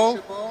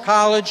Chabot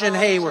College in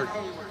Hayward.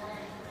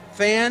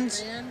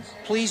 Fans,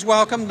 please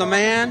welcome the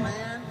man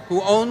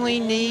who only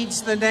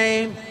needs the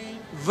name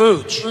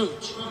Vooch.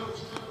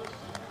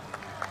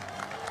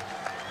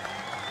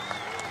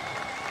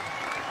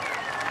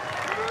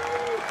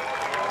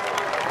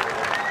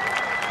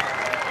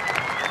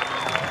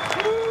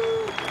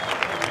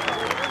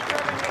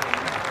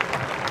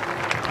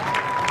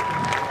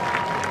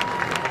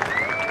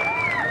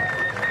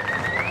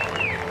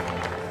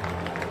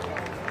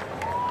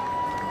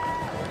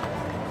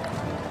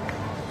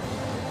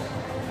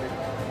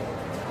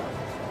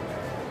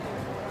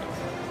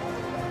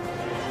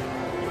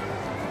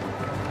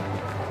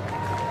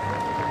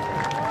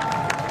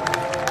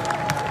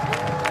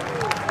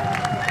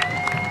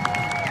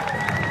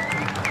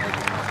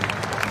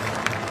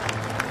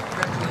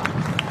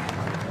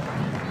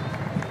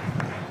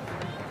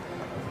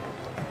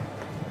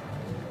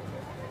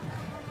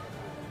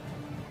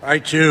 I,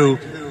 too,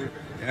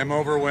 am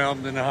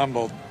overwhelmed and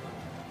humbled.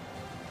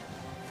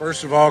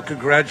 First of all,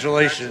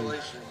 congratulations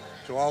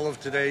to all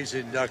of today's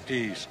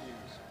inductees.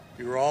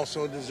 You are all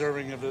so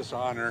deserving of this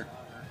honor,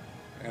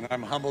 and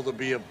I'm humbled to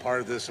be a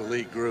part of this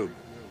elite group.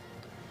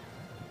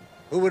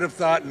 Who would have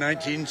thought in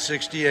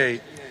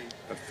 1968,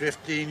 a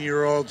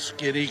 15-year-old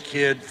skinny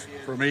kid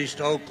from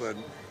East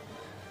Oakland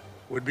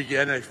would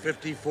begin a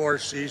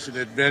 54-season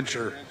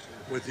adventure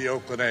with the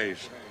Oakland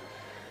A's?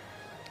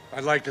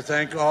 I'd like to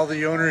thank all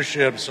the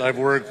ownerships I've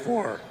worked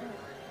for,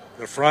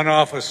 the front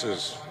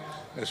offices,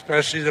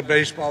 especially the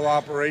baseball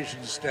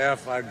operations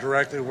staff I've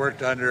directly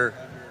worked under,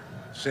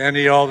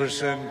 Sandy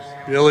Alderson,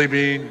 Billy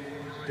Bean,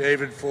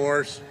 David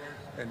Force,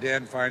 and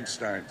Dan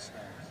Feinstein.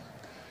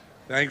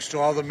 Thanks to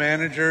all the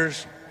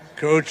managers,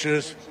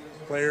 coaches,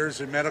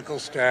 players, and medical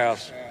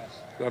staffs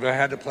that I've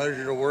had the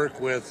pleasure to work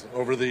with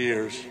over the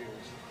years.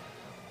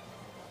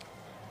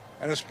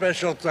 And a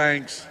special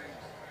thanks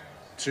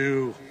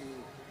to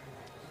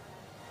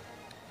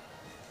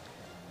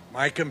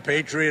my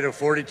compatriot of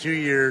 42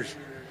 years,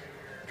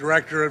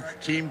 Director of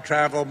Team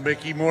Travel,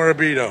 Mickey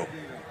Morabito.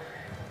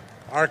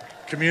 Our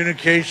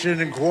communication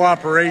and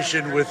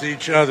cooperation with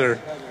each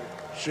other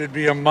should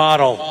be a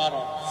model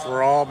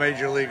for all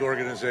major league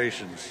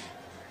organizations.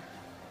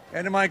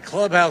 And to my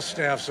clubhouse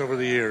staffs over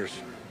the years,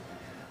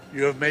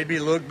 you have made me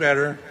look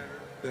better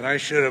than I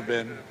should have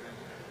been,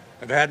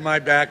 have had my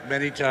back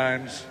many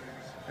times,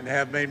 and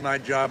have made my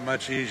job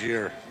much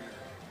easier.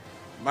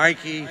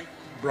 Mikey,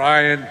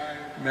 Brian,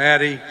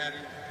 Maddie,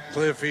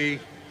 Cliffy,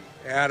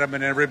 Adam,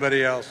 and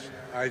everybody else,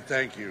 I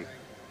thank you.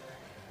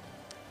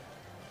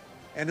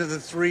 And to the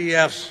 3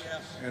 F's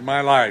in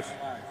my life.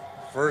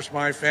 First,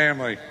 my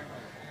family,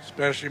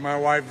 especially my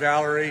wife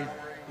Valerie,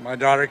 my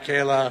daughter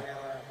Kayla,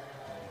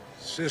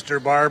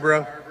 sister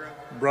Barbara,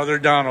 brother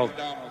Donald.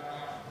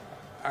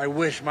 I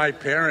wish my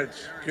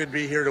parents could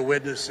be here to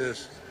witness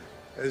this,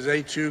 as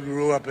they too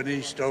grew up in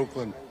East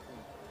Oakland.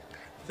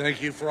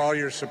 Thank you for all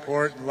your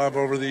support and love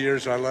over the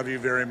years. I love you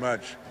very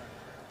much.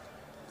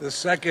 The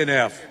second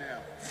F,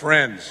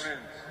 friends.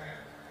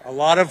 A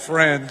lot of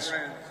friends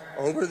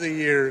over the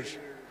years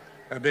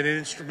have been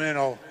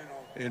instrumental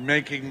in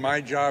making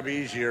my job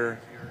easier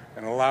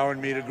and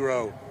allowing me to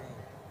grow.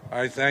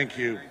 I thank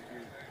you.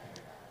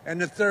 And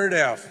the third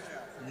F,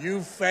 you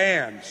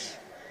fans.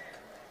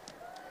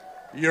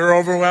 Your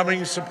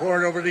overwhelming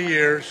support over the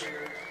years,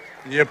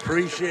 the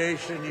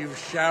appreciation you've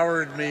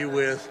showered me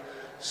with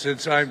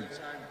since I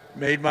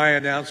made my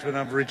announcement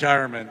of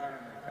retirement.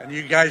 And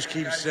you guys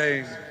keep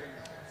saying,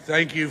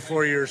 thank you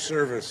for your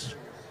service.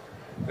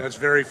 That's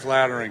very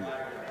flattering.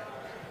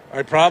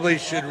 I probably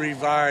should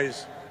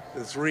revise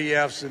the 3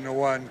 F's into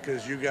one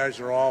because you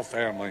guys are all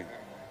family.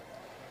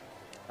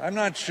 I'm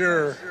not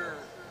sure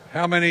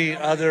how many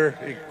other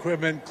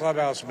equipment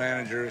clubhouse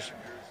managers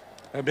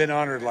have been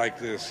honored like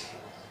this.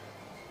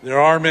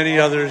 There are many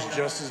others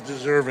just as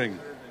deserving,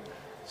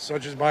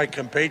 such as my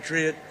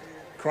compatriot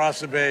across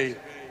the bay,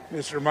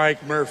 Mr.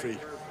 Mike Murphy.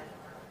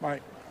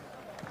 Mike.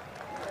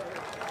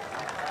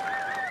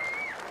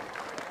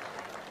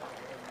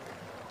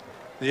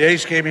 The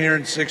A's came here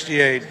in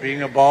 '68,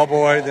 being a ball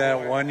boy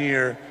that 1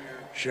 year,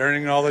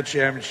 sharing all the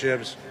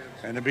championships,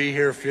 and to be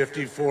here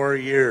 54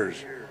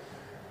 years,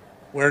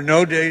 where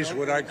no days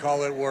would I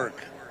call it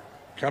work.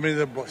 Coming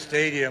to the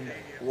stadium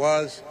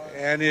was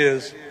and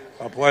is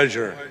a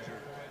pleasure.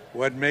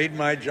 What made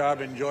my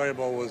job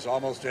enjoyable was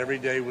almost every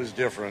day was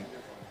different.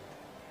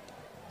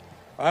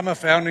 I'm a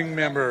founding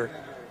member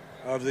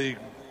of the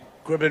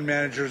Equipment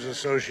Managers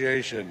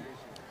Association.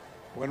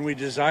 When we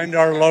designed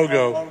our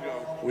logo,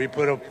 we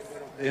put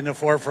in the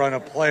forefront a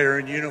player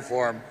in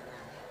uniform,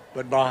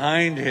 but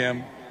behind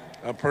him,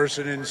 a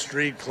person in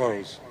street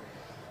clothes.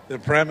 The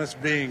premise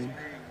being,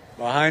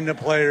 behind the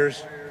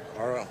players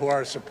who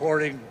are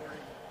supporting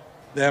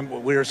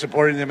them, we are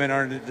supporting them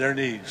in their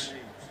needs,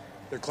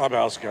 the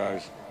clubhouse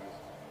guys.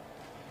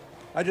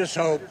 I just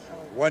hope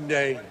one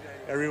day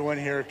everyone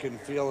here can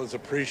feel as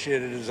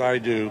appreciated as I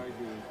do.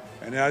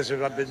 And as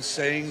I've been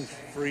saying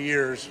for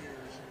years,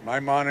 my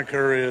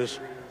moniker is,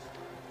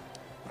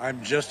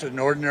 I'm just an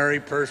ordinary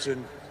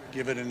person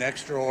given an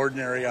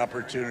extraordinary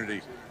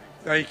opportunity.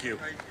 Thank you.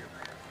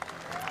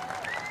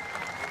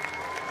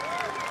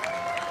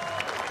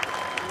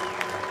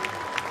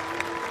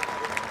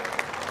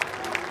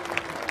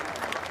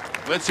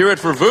 Let's hear it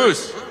for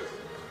Voos.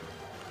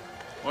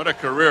 What a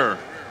career.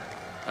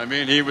 I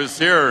mean, he was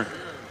here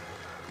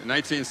in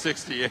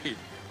 1968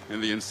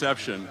 in the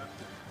inception.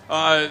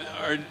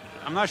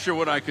 I'm not sure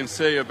what I can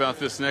say about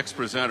this next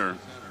presenter.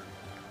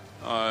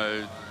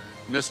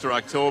 Mr.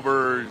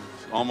 October,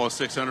 almost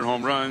 600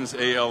 home runs,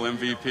 AL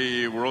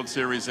MVP, World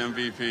Series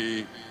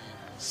MVP,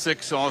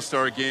 6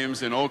 All-Star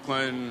games in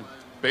Oakland,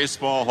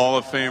 Baseball Hall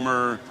of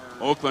Famer,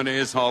 Oakland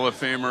A's Hall of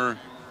Famer.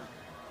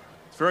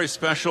 It's very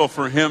special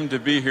for him to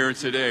be here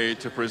today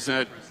to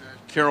present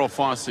Carol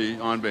Fossey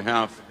on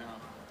behalf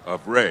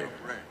of Ray.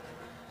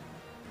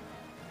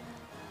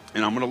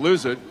 And I'm going to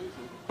lose it,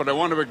 but I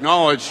want to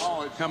acknowledge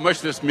how much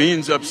this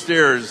means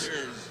upstairs.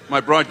 My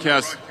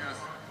broadcast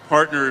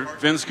partner,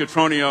 Vince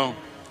Cotroneo,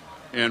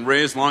 and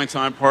Ray's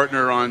longtime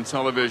partner on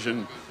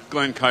television,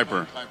 Glenn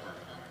Kuiper,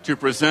 to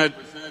present,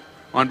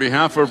 on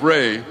behalf of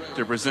Ray,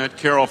 to present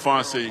Carol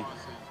Fossey,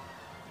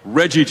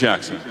 Reggie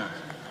Jackson.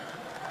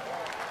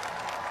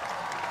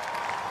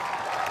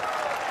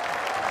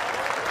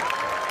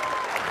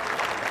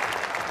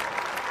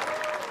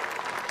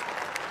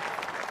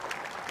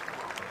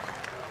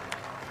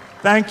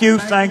 Thank you,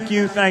 thank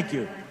you, thank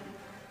you.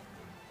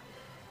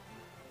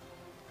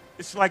 I'd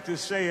just like to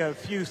say a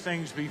few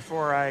things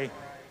before I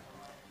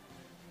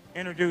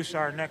introduce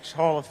our next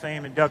Hall of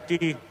Fame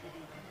inductee.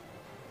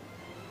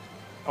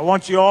 I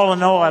want you all to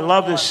know I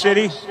love this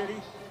city.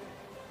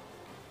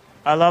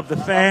 I love the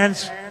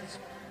fans.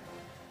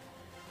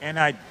 And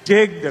I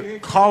dig the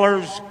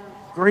colors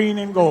green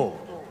and gold.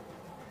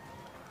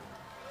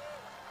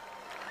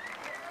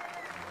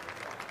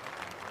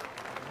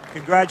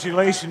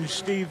 Congratulations,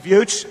 Steve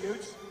Vuich,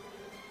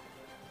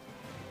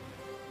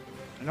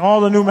 and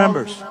all the new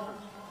members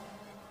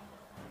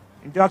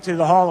inducted to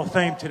the Hall of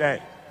Fame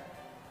today.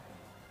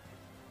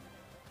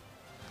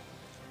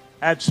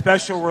 Had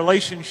special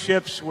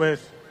relationships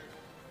with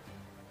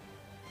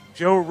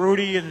Joe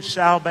Rudi and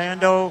Sal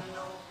Bando.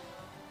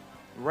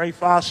 Ray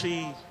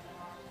Fossey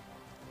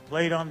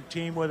played on the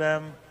team with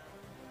them.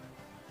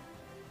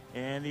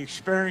 And the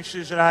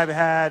experiences that I've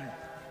had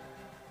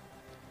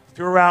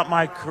throughout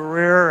my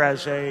career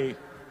as a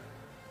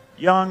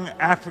young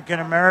African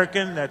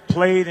American that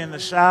played in the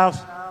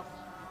South,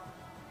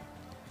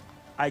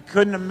 I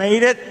couldn't have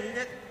made it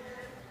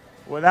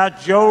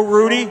without Joe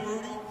Rudi,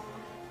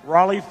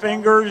 Rollie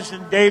Fingers,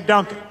 and Dave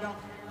Duncan.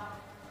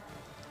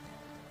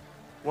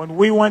 When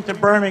we went to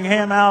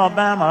Birmingham,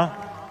 Alabama,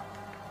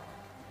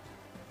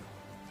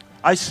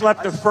 I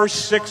slept the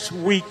first 6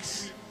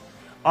 weeks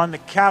on the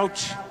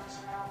couch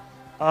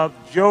of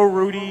Joe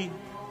Rudi,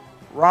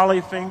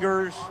 Rollie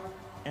Fingers,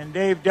 and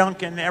Dave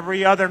Duncan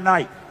every other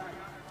night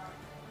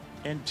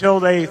until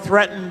they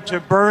threatened to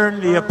burn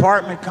the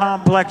apartment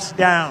complex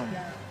down.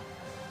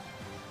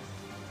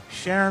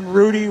 Sharon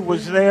Rudi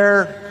was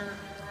there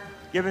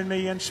giving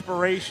me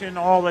inspiration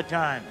all the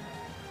time.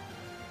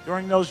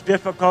 During those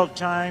difficult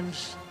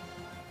times,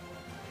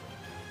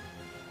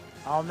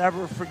 I'll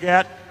never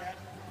forget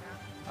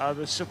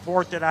the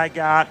support that I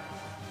got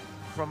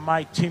from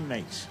my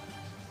teammates.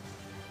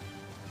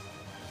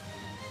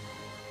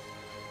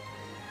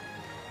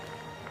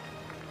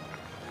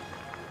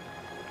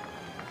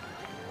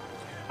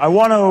 I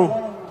want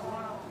to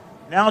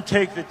now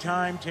take the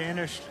time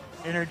to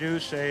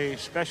introduce a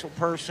special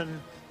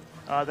person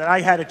that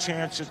I had a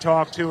chance to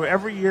talk to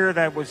every year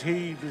that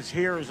he was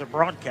here as a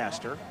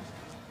broadcaster,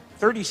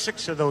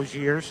 36 of those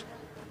years.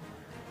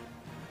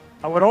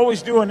 I would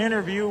always do an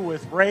interview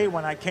with Ray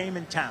when I came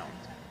in town.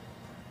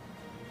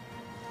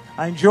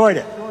 I enjoyed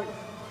it.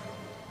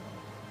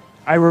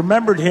 I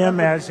remembered him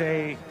as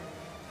a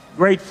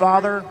great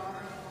father,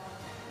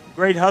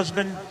 great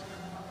husband,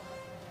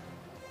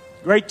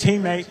 great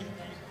teammate,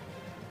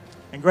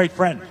 and great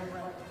friend.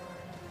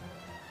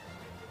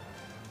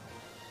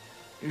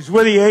 He was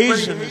with the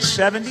A's in the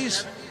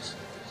 70s,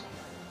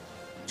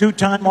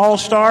 two-time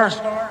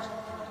All-Star,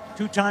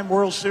 two-time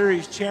World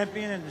Series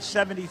champion in the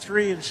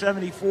 73 and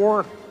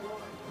 74,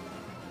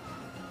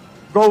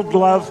 Gold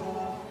Glove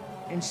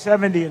in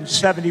 70 and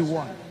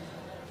 71.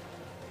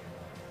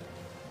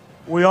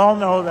 We all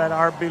know that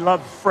our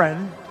beloved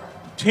friend,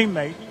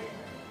 teammate,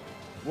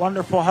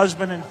 wonderful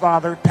husband and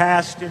father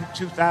passed in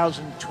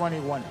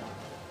 2021.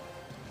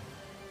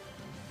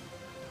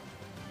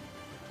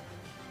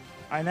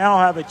 I now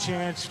have a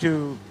chance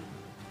to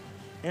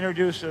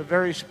introduce a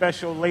very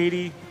special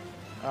lady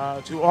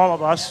to all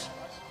of us.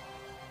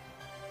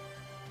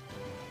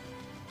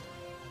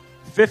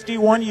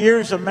 51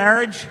 years of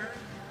marriage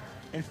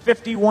and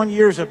 51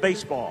 years of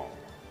baseball.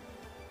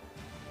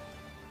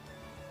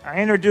 I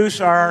introduce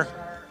our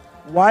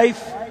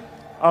wife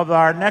of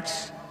our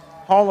next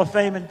Hall of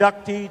Fame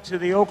inductee to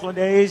the Oakland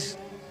A's,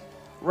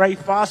 Ray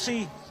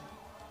Fossey.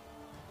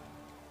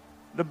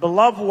 The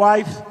beloved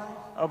wife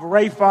of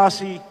Ray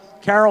Fossey,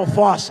 Carol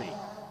Fossey.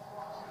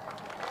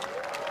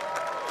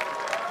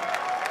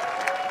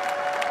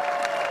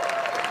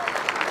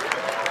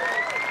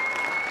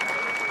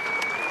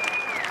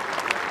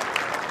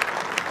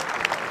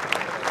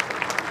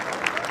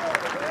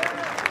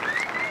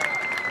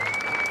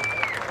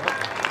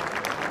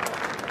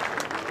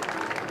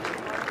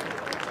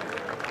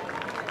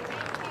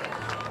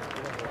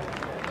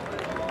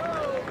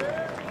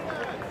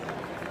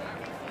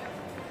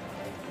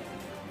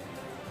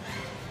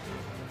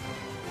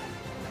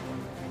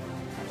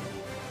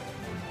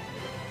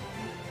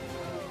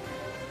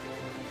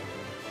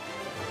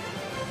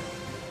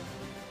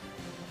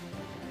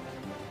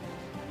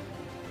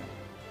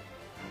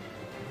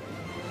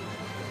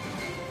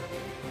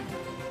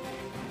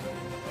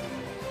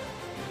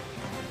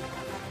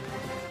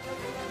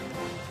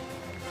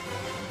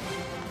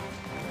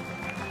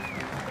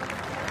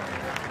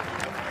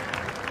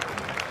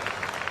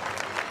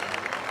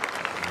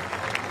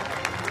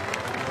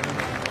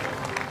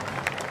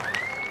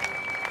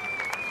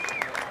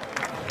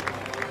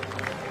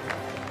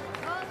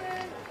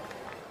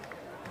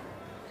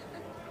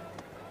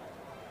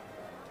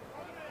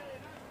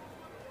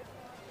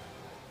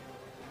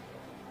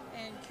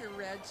 you,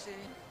 Reggie.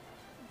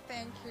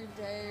 Thank you,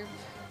 Dave.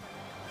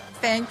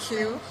 Thank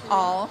you,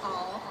 all.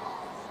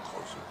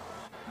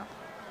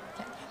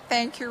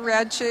 Thank you,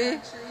 Reggie.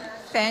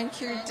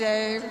 Thank you,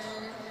 Dave.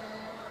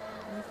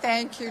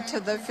 Thank you to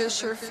the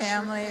Fisher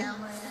family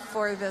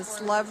for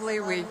this lovely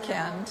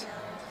weekend.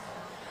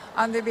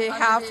 On the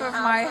behalf of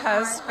my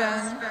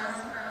husband,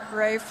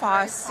 Ray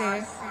Fosse,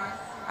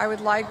 I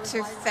would like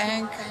to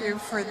thank you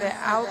for the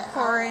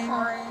outpouring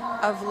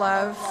of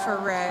love for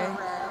Ray.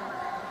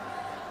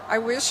 I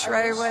wish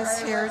Ray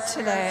was here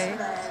today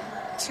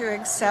to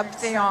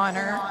accept the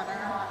honor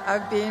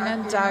of being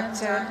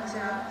inducted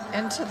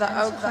into the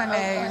Oakland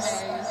A's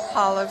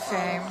Hall of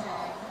Fame.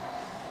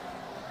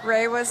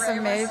 Ray was a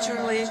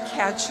major league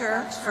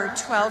catcher for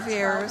 12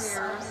 years,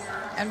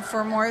 and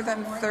for more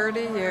than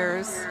 30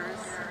 years,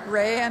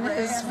 Ray and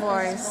his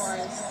voice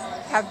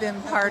have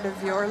been part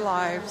of your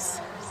lives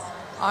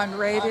on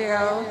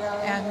radio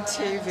and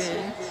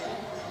TV.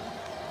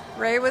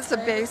 Ray was a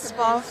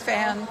baseball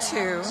fan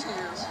too.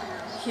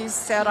 He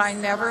said, "I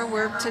never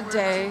worked a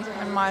day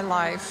in my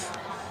life."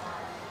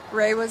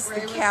 Ray was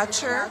the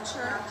catcher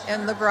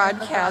in the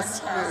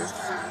broadcast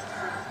booth.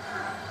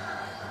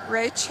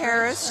 Ray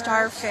cherished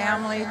our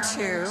family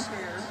too.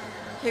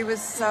 He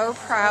was so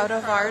proud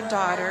of our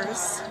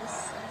daughters,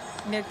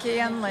 Nikki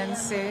and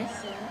Lindsay,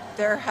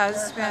 their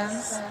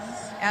husbands,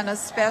 and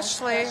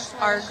especially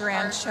our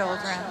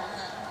grandchildren,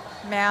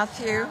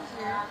 Matthew,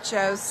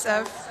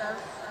 Joseph,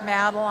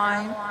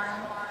 Madeline,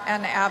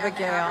 and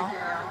Abigail.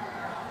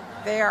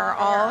 They are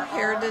all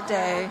here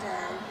today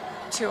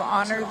to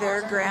honor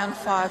their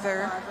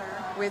grandfather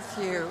with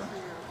you.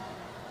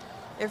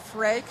 If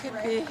Ray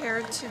could be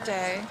here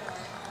today,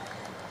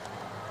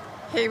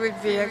 he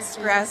would be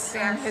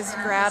expressing his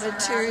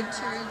gratitude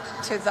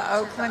to the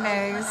Oakland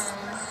A's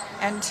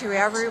and to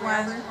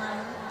everyone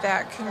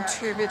that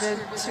contributed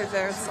to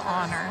this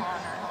honor.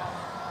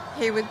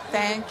 He would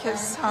thank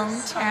his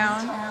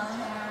hometown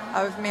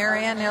of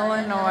Marion,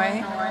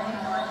 Illinois,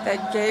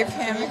 that gave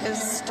him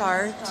his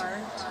start,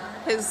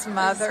 his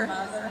mother,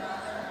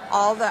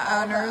 all the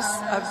owners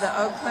of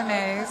the Oakland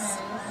A's,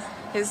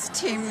 his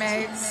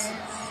teammates,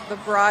 the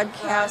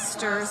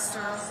broadcasters,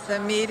 the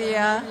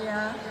media,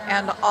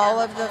 and all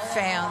of the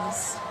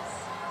fans.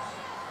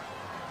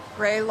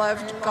 Ray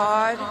loved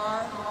God,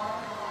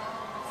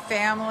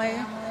 family,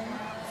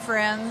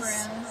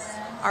 friends,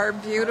 our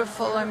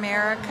beautiful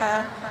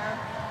America,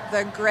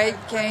 the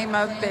great game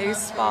of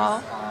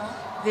baseball,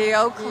 the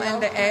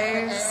Oakland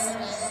A's,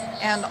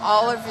 and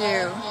all of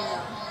you.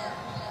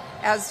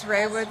 As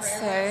Ray would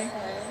say,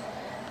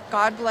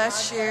 God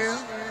bless you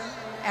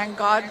and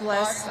God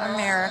bless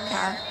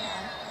America.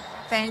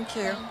 Thank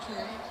you.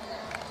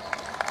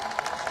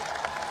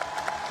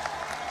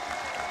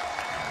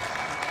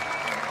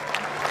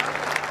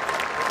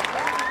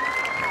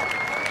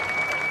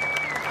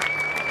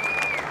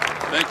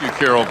 Thank you,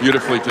 Carol.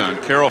 Beautifully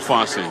done. Carol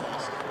Fosse.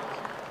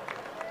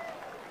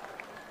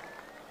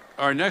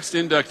 Our next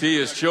inductee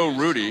is Joe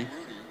Rudi,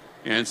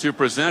 and to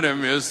present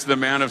him is the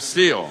Man of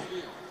Steel.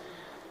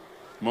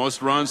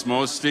 Most runs,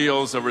 most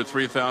steals, over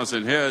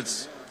 3,000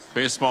 hits.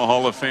 Baseball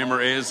Hall of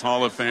Famer, A's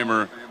Hall of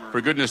Famer. For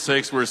goodness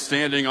sakes, we're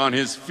standing on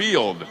his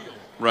field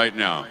right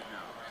now.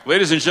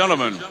 Ladies and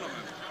gentlemen,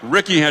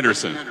 Rickey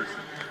Henderson.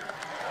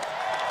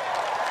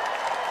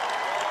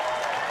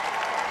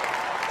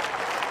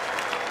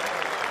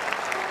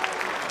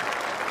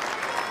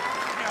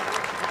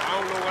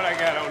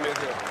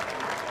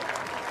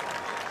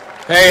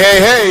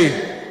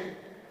 Hey.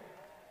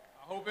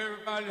 I hope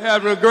everybody's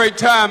having a great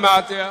time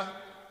out there.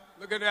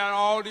 Looking at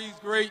all these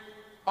great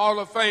Hall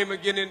of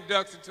Famers getting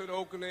inducted to the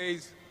Oakland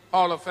A's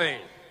Hall of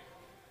Fame.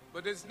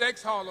 But this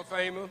next Hall of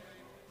Famer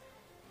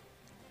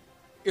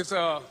is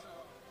a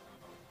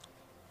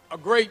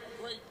great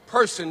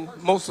person,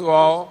 most of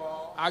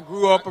all. I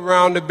grew up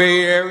around the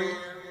Bay Area.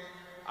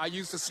 I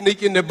used to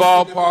sneak in the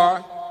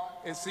ballpark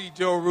and see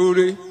Joe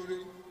Rudi,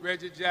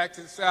 Reggie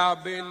Jackson, Sal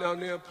Bando on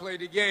there play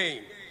the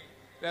game.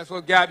 That's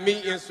what got me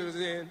interested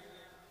in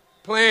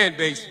playing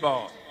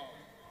baseball.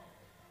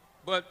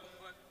 But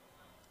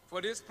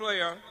for this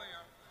player,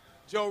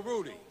 Joe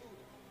Rudi,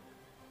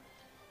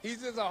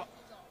 he's just a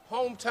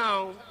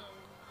hometown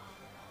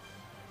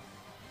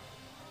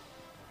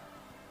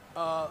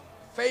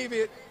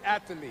favorite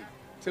athlete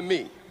to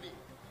me.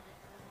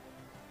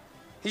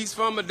 He's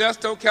from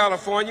Modesto,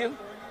 California.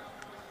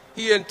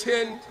 He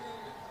attended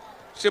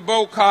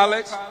Chabot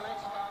College.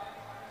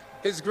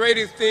 His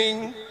greatest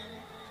thing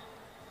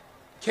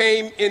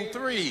came in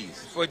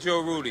threes for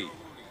Joe Rudi.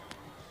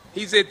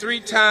 He's a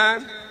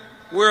three-time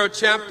world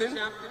champion.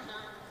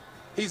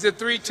 He's a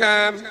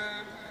three-time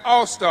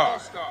All-Star.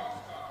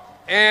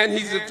 And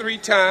he's a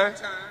three-time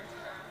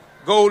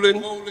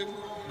Golden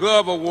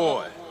Glove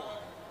Award.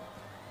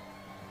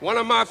 One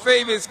of my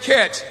favorites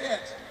catch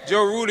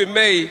Joe Rudi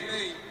made,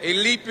 a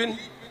leaping,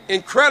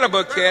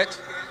 incredible catch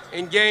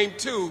in Game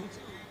 2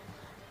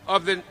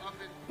 of the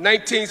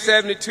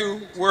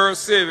 1972 World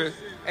Series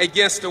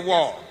against the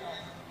wall.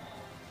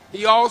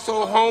 He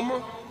also,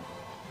 Homer,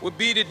 would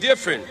be the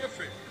difference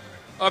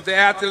of the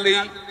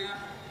athlete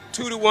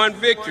 2-1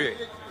 victory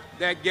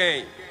that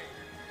game.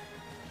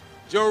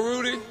 Joe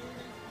Rudy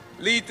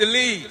lead the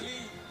league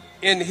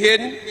in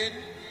hitting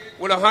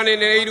with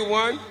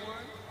 181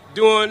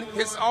 during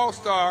his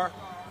All-Star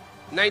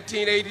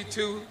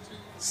 1982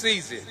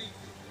 season.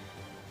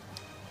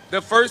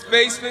 The first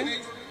baseman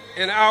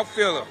and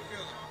outfielder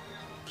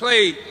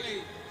played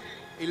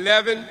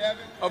 11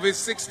 of his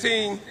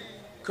 16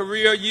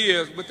 career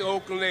years with the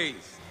Oakland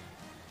A's.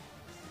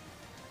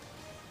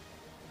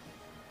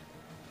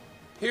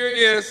 Here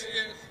is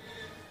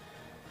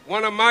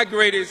one of my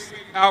greatest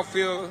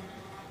outfielders,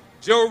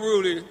 Joe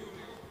Rudy,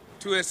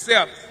 to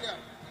accept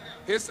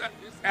his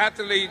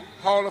Athlete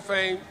Hall of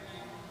Fame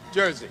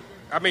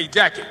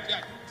jacket.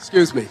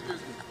 Excuse me.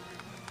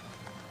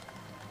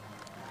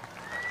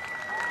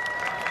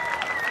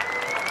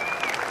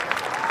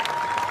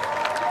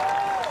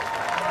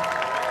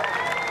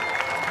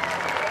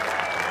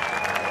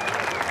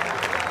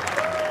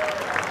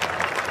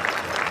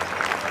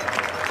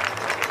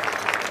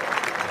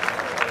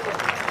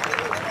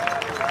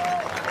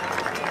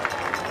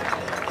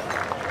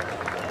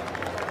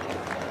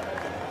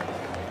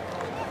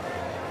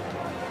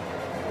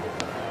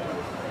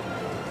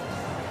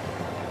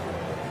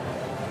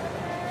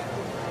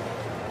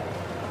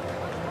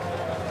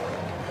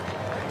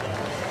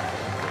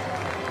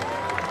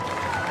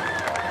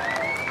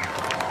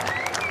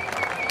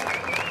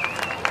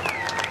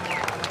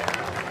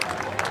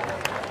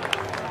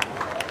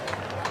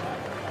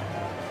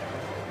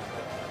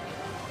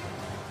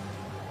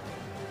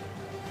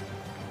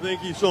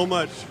 Thank you so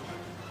much.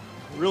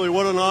 Really,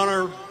 what an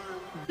honor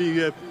to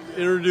be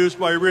introduced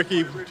by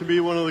Ricky to be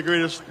one of the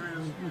greatest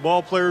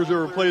ball players who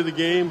ever played the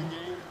game.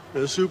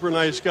 A super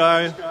nice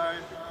guy.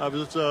 I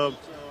was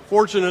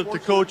fortunate to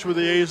coach with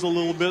the A's a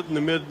little bit in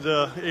the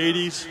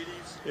mid-'80s,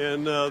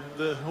 and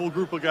the whole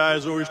group of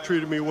guys always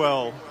treated me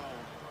well.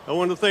 I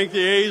want to thank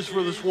the A's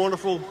for this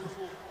wonderful,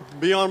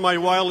 beyond my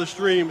wildest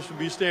dreams, to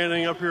be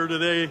standing up here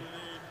today.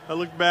 I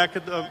look back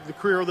at the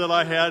career that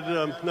I had.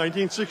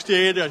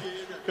 1968, I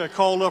got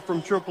called up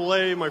from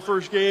AAA. My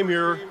first game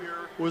here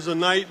was a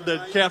night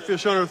that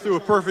Catfish Hunter threw a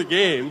perfect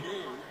game.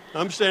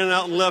 I'm standing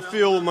out in left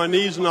field with my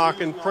knees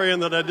knocking, praying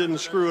that I didn't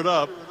screw it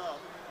up.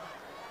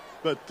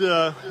 But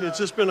it's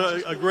just been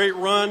a great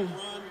run.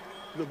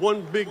 The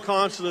one big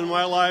constant in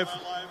my life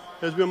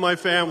has been my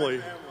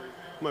family.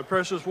 My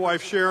precious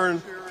wife, Sharon,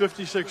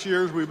 56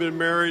 years we've been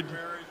married,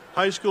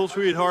 high school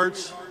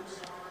sweethearts,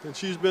 and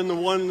she's been the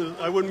one that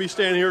I wouldn't be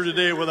standing here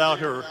today without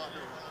her.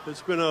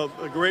 It's been a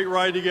great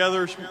ride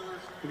together.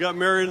 We got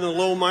married in the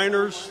low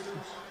minors.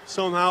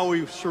 Somehow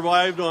we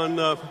survived on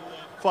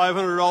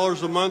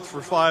 $500 a month for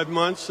 5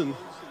 months and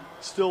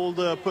still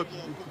put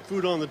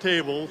food on the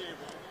table.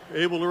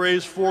 Able to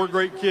raise 4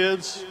 great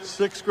kids,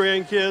 6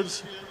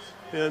 grandkids,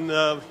 and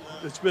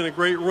it's been a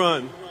great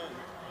run.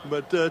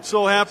 But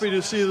so happy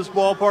to see this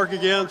ballpark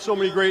again. So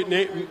many great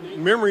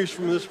memories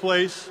from this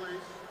place.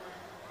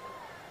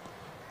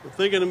 I'm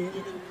thinking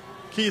of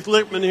Keith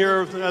Lippman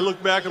here. I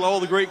look back at all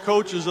the great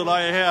coaches that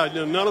I had.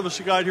 You know, none of us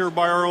got here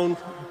by our own.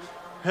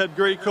 Had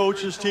great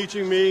coaches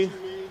teaching me.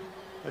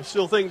 I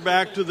still think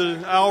back to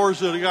the hours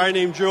that a guy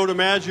named Joe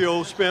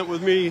DiMaggio spent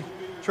with me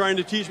trying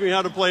to teach me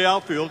how to play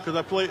outfield, because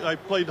I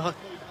played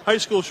high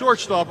school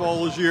shortstop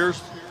all those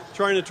years,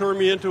 trying to turn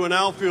me into an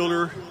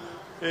outfielder.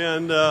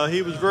 And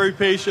he was very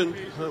patient,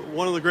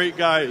 one of the great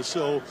guys.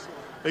 So,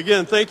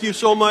 again, thank you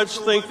so much.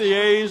 Thank the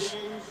A's.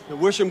 I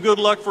wish them good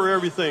luck for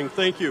everything.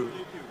 Thank you.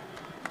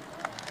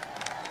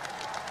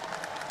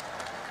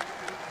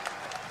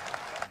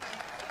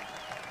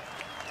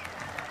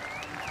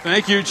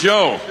 Thank you,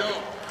 Joe.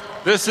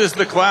 This is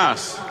the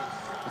class,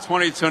 the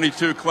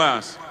 2022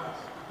 class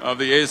of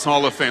the A's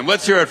Hall of Fame.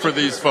 Let's hear it for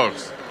these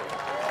folks.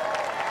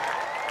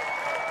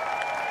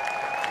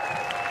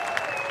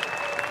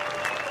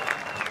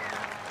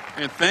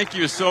 And thank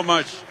you so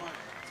much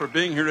for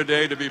being here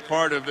today to be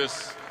part of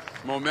this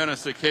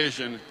momentous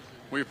occasion.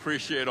 We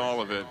appreciate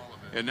all of it.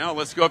 And now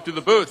let's go up to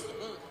the booth.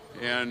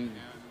 And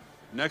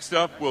next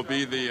up will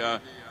be the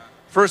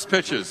first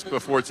pitches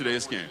before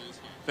today's game.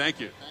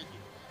 Thank you.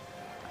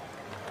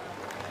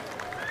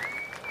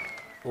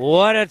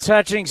 What a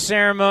touching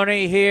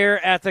ceremony here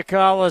at the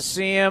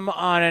Coliseum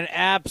on an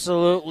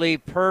absolutely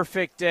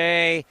perfect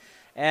day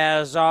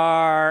as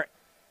our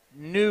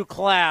new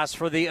class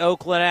for the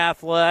Oakland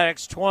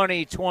Athletics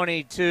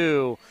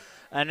 2022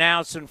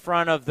 announced in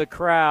front of the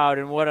crowd.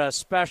 And what a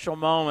special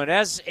moment.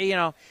 As you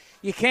know,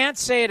 you can't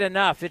say it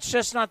enough. It's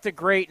just not the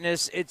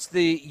greatness, it's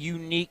the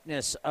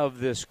uniqueness of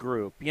this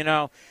group. You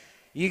know,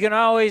 you can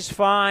always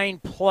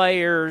find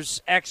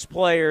players,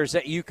 ex-players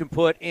that you can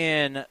put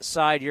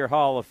inside your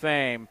Hall of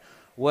Fame.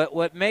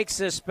 What makes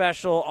this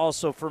special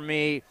also for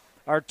me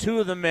are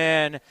 2 of the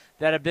men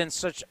that have been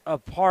such a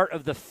part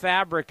of the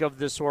fabric of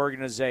this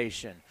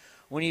organization.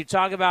 When you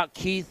talk about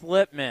Keith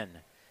Lippman,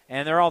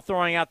 and they're all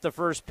throwing out the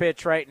first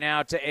pitch right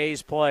now to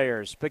A's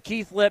players, but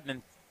Keith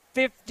Lippman,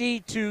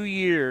 52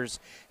 years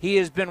he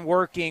has been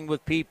working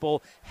with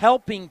people,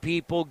 helping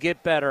people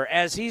get better.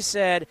 As he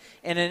said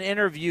in an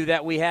interview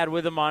that we had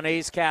with him on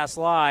A's Cast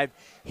Live,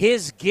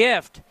 his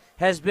gift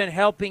has been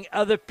helping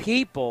other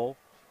people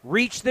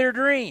reach their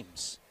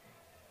dreams.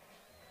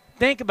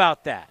 Think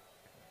about that.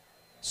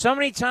 So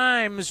many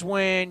times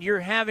when you're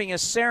having a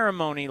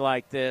ceremony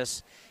like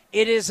this,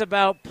 it is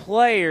about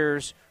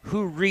players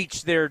who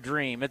reach their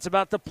dream. It's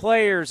about the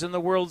players in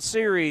the World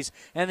Series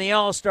and the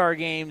All-Star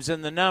games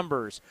and the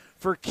numbers.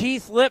 For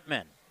Keith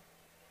Lippman,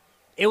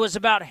 it was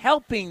about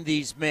helping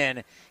these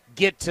men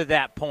get to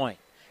that point.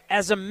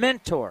 As a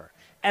mentor,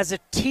 as a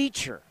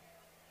teacher,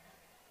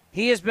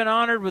 he has been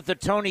honored with the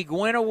Tony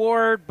Gwynn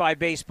Award by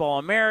Baseball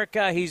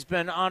America. He's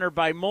been honored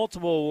by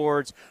multiple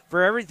awards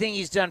for everything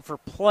he's done for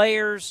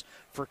players,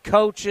 for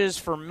coaches,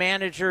 for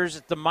managers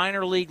at the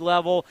minor league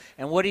level,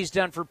 and what he's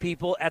done for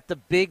people at the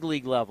big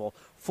league level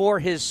for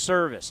his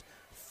service.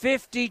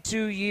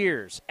 52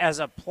 years as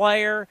a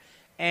player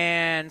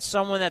and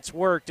someone that's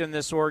worked in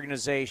this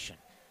organization.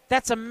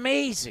 That's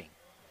amazing.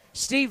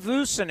 Steve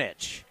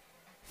Vucinich,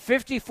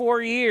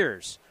 54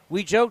 years.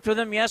 We joked with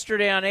him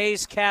yesterday on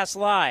A's Cast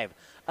Live.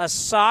 A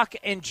sock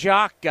and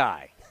jock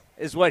guy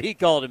is what he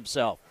called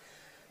himself.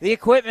 The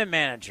equipment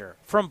manager,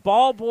 from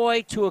ball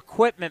boy to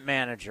equipment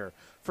manager,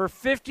 for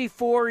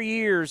 54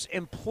 years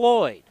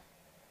employed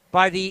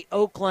by the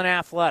Oakland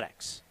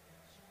Athletics.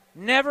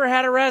 Never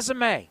had a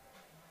resume.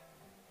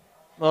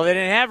 Well, they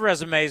didn't have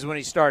resumes when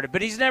he started,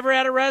 but he's never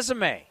had a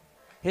resume.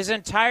 His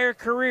entire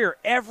career,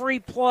 every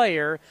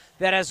player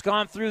that has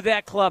gone through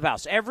that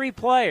clubhouse, every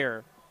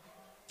player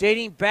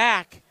dating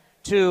back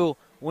to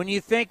when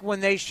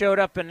they showed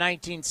up in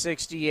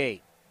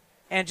 1968.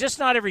 And just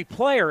not every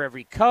player,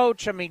 every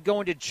coach. I mean,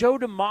 going to Joe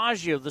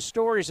DiMaggio, the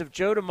stories of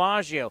Joe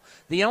DiMaggio.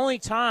 The only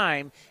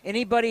time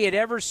anybody had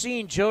ever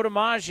seen Joe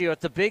DiMaggio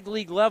at the big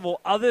league level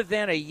other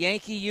than a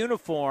Yankee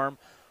uniform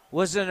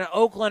was in an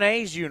Oakland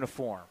A's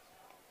uniform.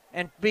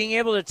 And being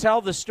able to tell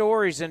the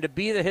stories and to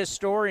be the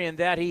historian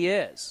that he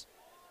is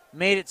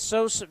made it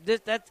so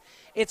that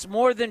it's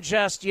more than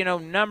just,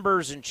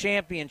 numbers and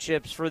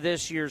championships for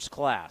this year's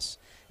class.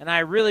 And I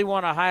really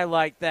want to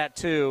highlight that,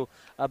 too,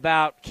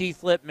 about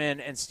Keith Lippman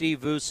and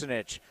Steve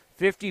Vucinich.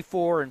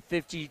 54 and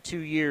 52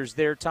 years,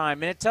 their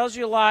time. And it tells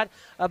you a lot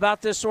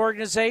about this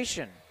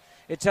organization.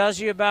 It tells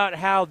you about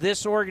how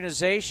this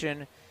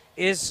organization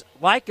is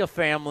like a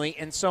family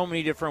in so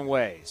many different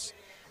ways.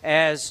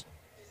 As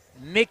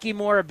Mickey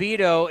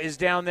Morabito is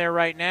down there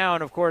right now,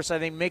 and, of course, I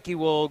think Mickey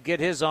will get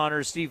his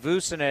honor. Steve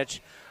Vucinich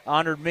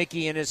honored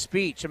Mickey in his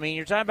speech. I mean,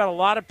 you're talking about a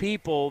lot of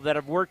people that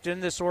have worked in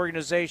this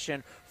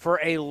organization for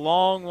a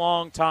long,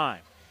 long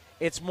time.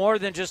 It's more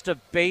than just a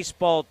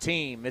baseball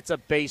team. It's a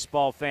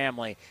baseball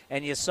family,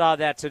 and you saw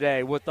that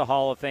today with the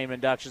Hall of Fame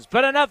inductions.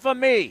 But enough of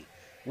me.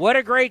 What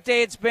a great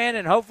day it's been,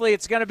 and hopefully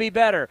it's going to be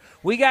better.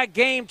 We got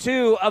Game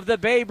 2 of the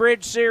Bay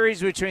Bridge Series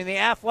between the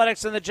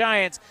Athletics and the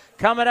Giants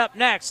coming up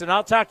next, and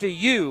I'll talk to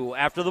you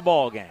after the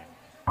ball game.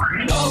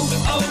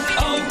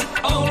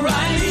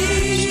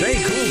 O'Reilly. Stay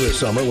cool this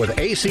summer with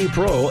AC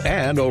Pro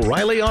and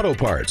O'Reilly Auto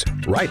Parts.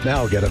 Right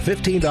now, get a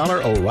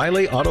 $15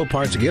 O'Reilly Auto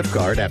Parts gift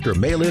card after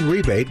mail-in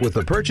rebate with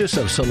the purchase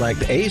of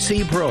select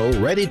AC Pro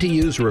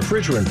ready-to-use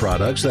refrigerant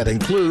products that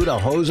include a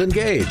hose and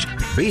gauge.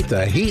 Beat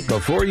the heat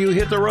before you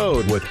hit the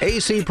road with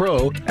AC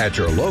Pro at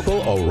your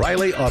local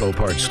O'Reilly Auto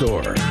Parts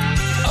store.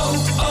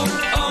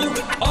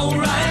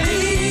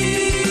 O'Reilly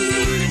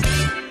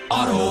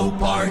Auto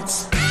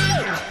Parts.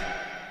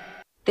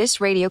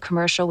 This radio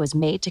commercial was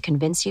made to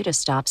convince you to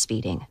stop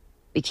speeding.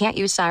 We can't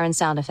use siren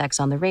sound effects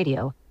on the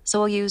radio, so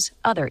we'll use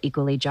other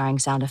equally jarring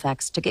sound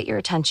effects to get your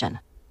attention.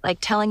 Like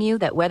telling you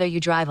that whether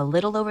you drive a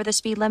little over the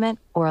speed limit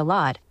or a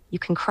lot, you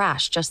can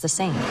crash just the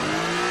same.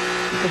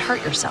 You could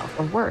hurt yourself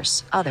or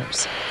worse,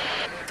 others.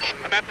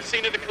 I'm at the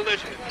scene of the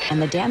collision.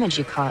 And the damage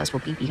you cause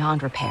will be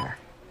beyond repair.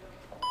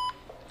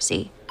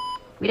 See,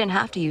 we didn't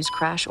have to use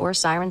crash or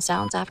siren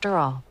sounds after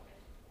all.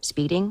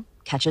 Speeding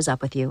catches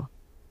up with you.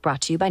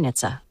 Brought to you by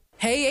NHTSA.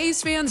 Hey,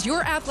 A's fans,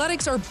 your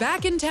Athletics are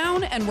back in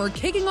town, and we're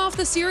kicking off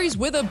the series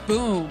with a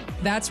boom.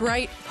 That's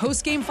right.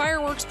 Post-game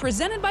fireworks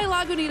presented by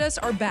Lagunitas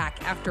are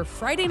back after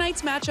Friday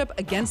night's matchup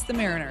against the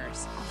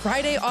Mariners.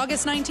 Friday,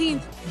 August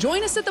 19th,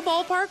 join us at the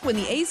ballpark when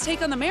the A's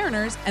take on the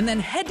Mariners, and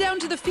then head down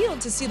to the field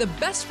to see the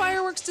best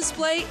fireworks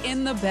display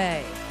in the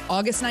Bay.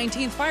 August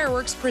 19th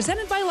fireworks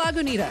presented by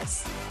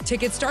Lagunitas.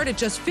 Tickets start at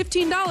just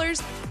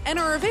 $15 and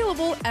are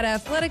available at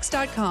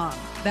athletics.com.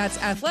 That's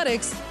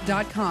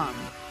athletics.com.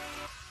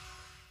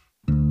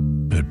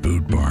 At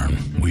Boot Barn,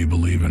 we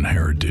believe in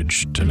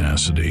heritage,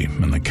 tenacity,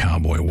 and the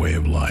cowboy way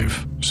of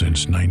life.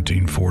 Since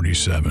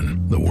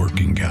 1947, the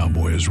working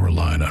cowboy has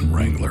relied on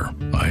Wrangler,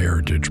 a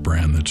heritage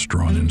brand that's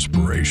drawn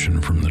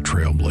inspiration from the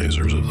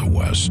trailblazers of the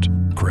West,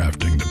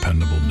 crafting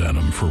dependable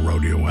denim for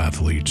rodeo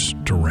athletes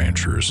to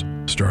ranchers.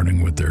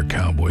 Starting with their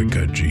cowboy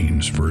cut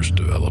jeans, first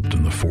developed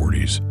in the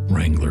 40s,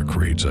 Wrangler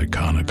creates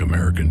iconic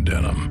American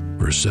denim.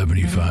 For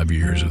 75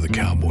 years of the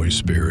cowboy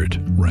spirit,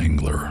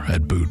 Wrangler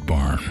at Boot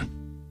Barn.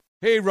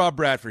 Hey, Rob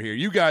Bradford here.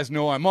 You guys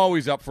know I'm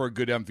always up for a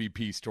good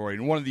MVP story,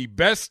 and one of the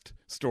best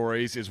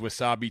stories is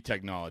Wasabi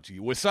Technology.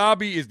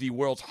 Wasabi is the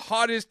world's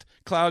hottest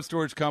cloud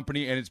storage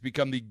company, and it's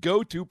become the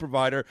go-to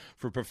provider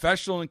for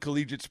professional and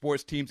collegiate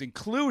sports teams,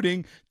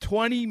 including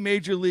 20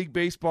 Major League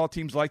Baseball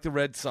teams like the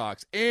Red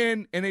Sox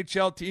and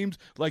NHL teams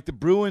like the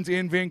Bruins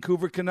and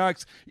Vancouver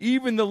Canucks.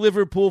 Even the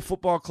Liverpool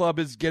Football Club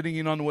is getting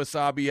in on the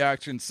Wasabi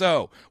action.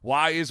 So,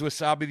 why is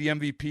Wasabi the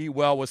MVP?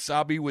 Well,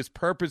 Wasabi was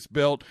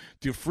purpose-built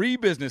to free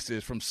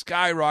businesses from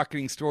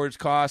skyrocketing storage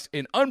costs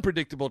and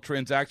unpredictable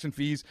transaction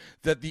fees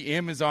that the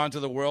Amazons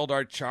of the world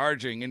are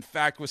charging. In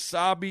fact,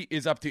 Wasabi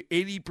is up to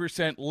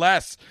 80%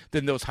 less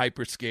than those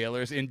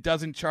hyperscalers and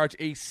doesn't charge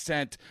a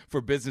cent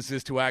for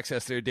businesses to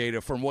access their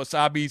data. From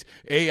Wasabi's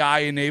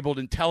AI-enabled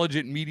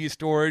intelligent media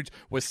storage,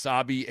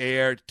 Wasabi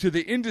Air, to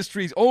the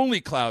industry's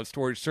only cloud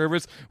storage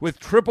service with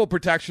triple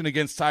protection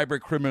against cyber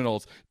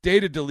criminals,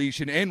 data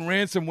deletion, and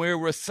ransomware,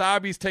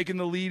 Wasabi's taken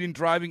the lead in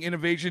driving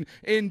innovation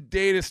in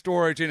data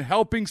storage and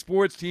helping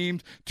sports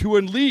teams to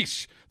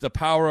unleash the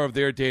power of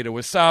their data.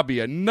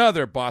 Wasabi,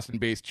 another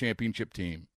Boston-based championship team.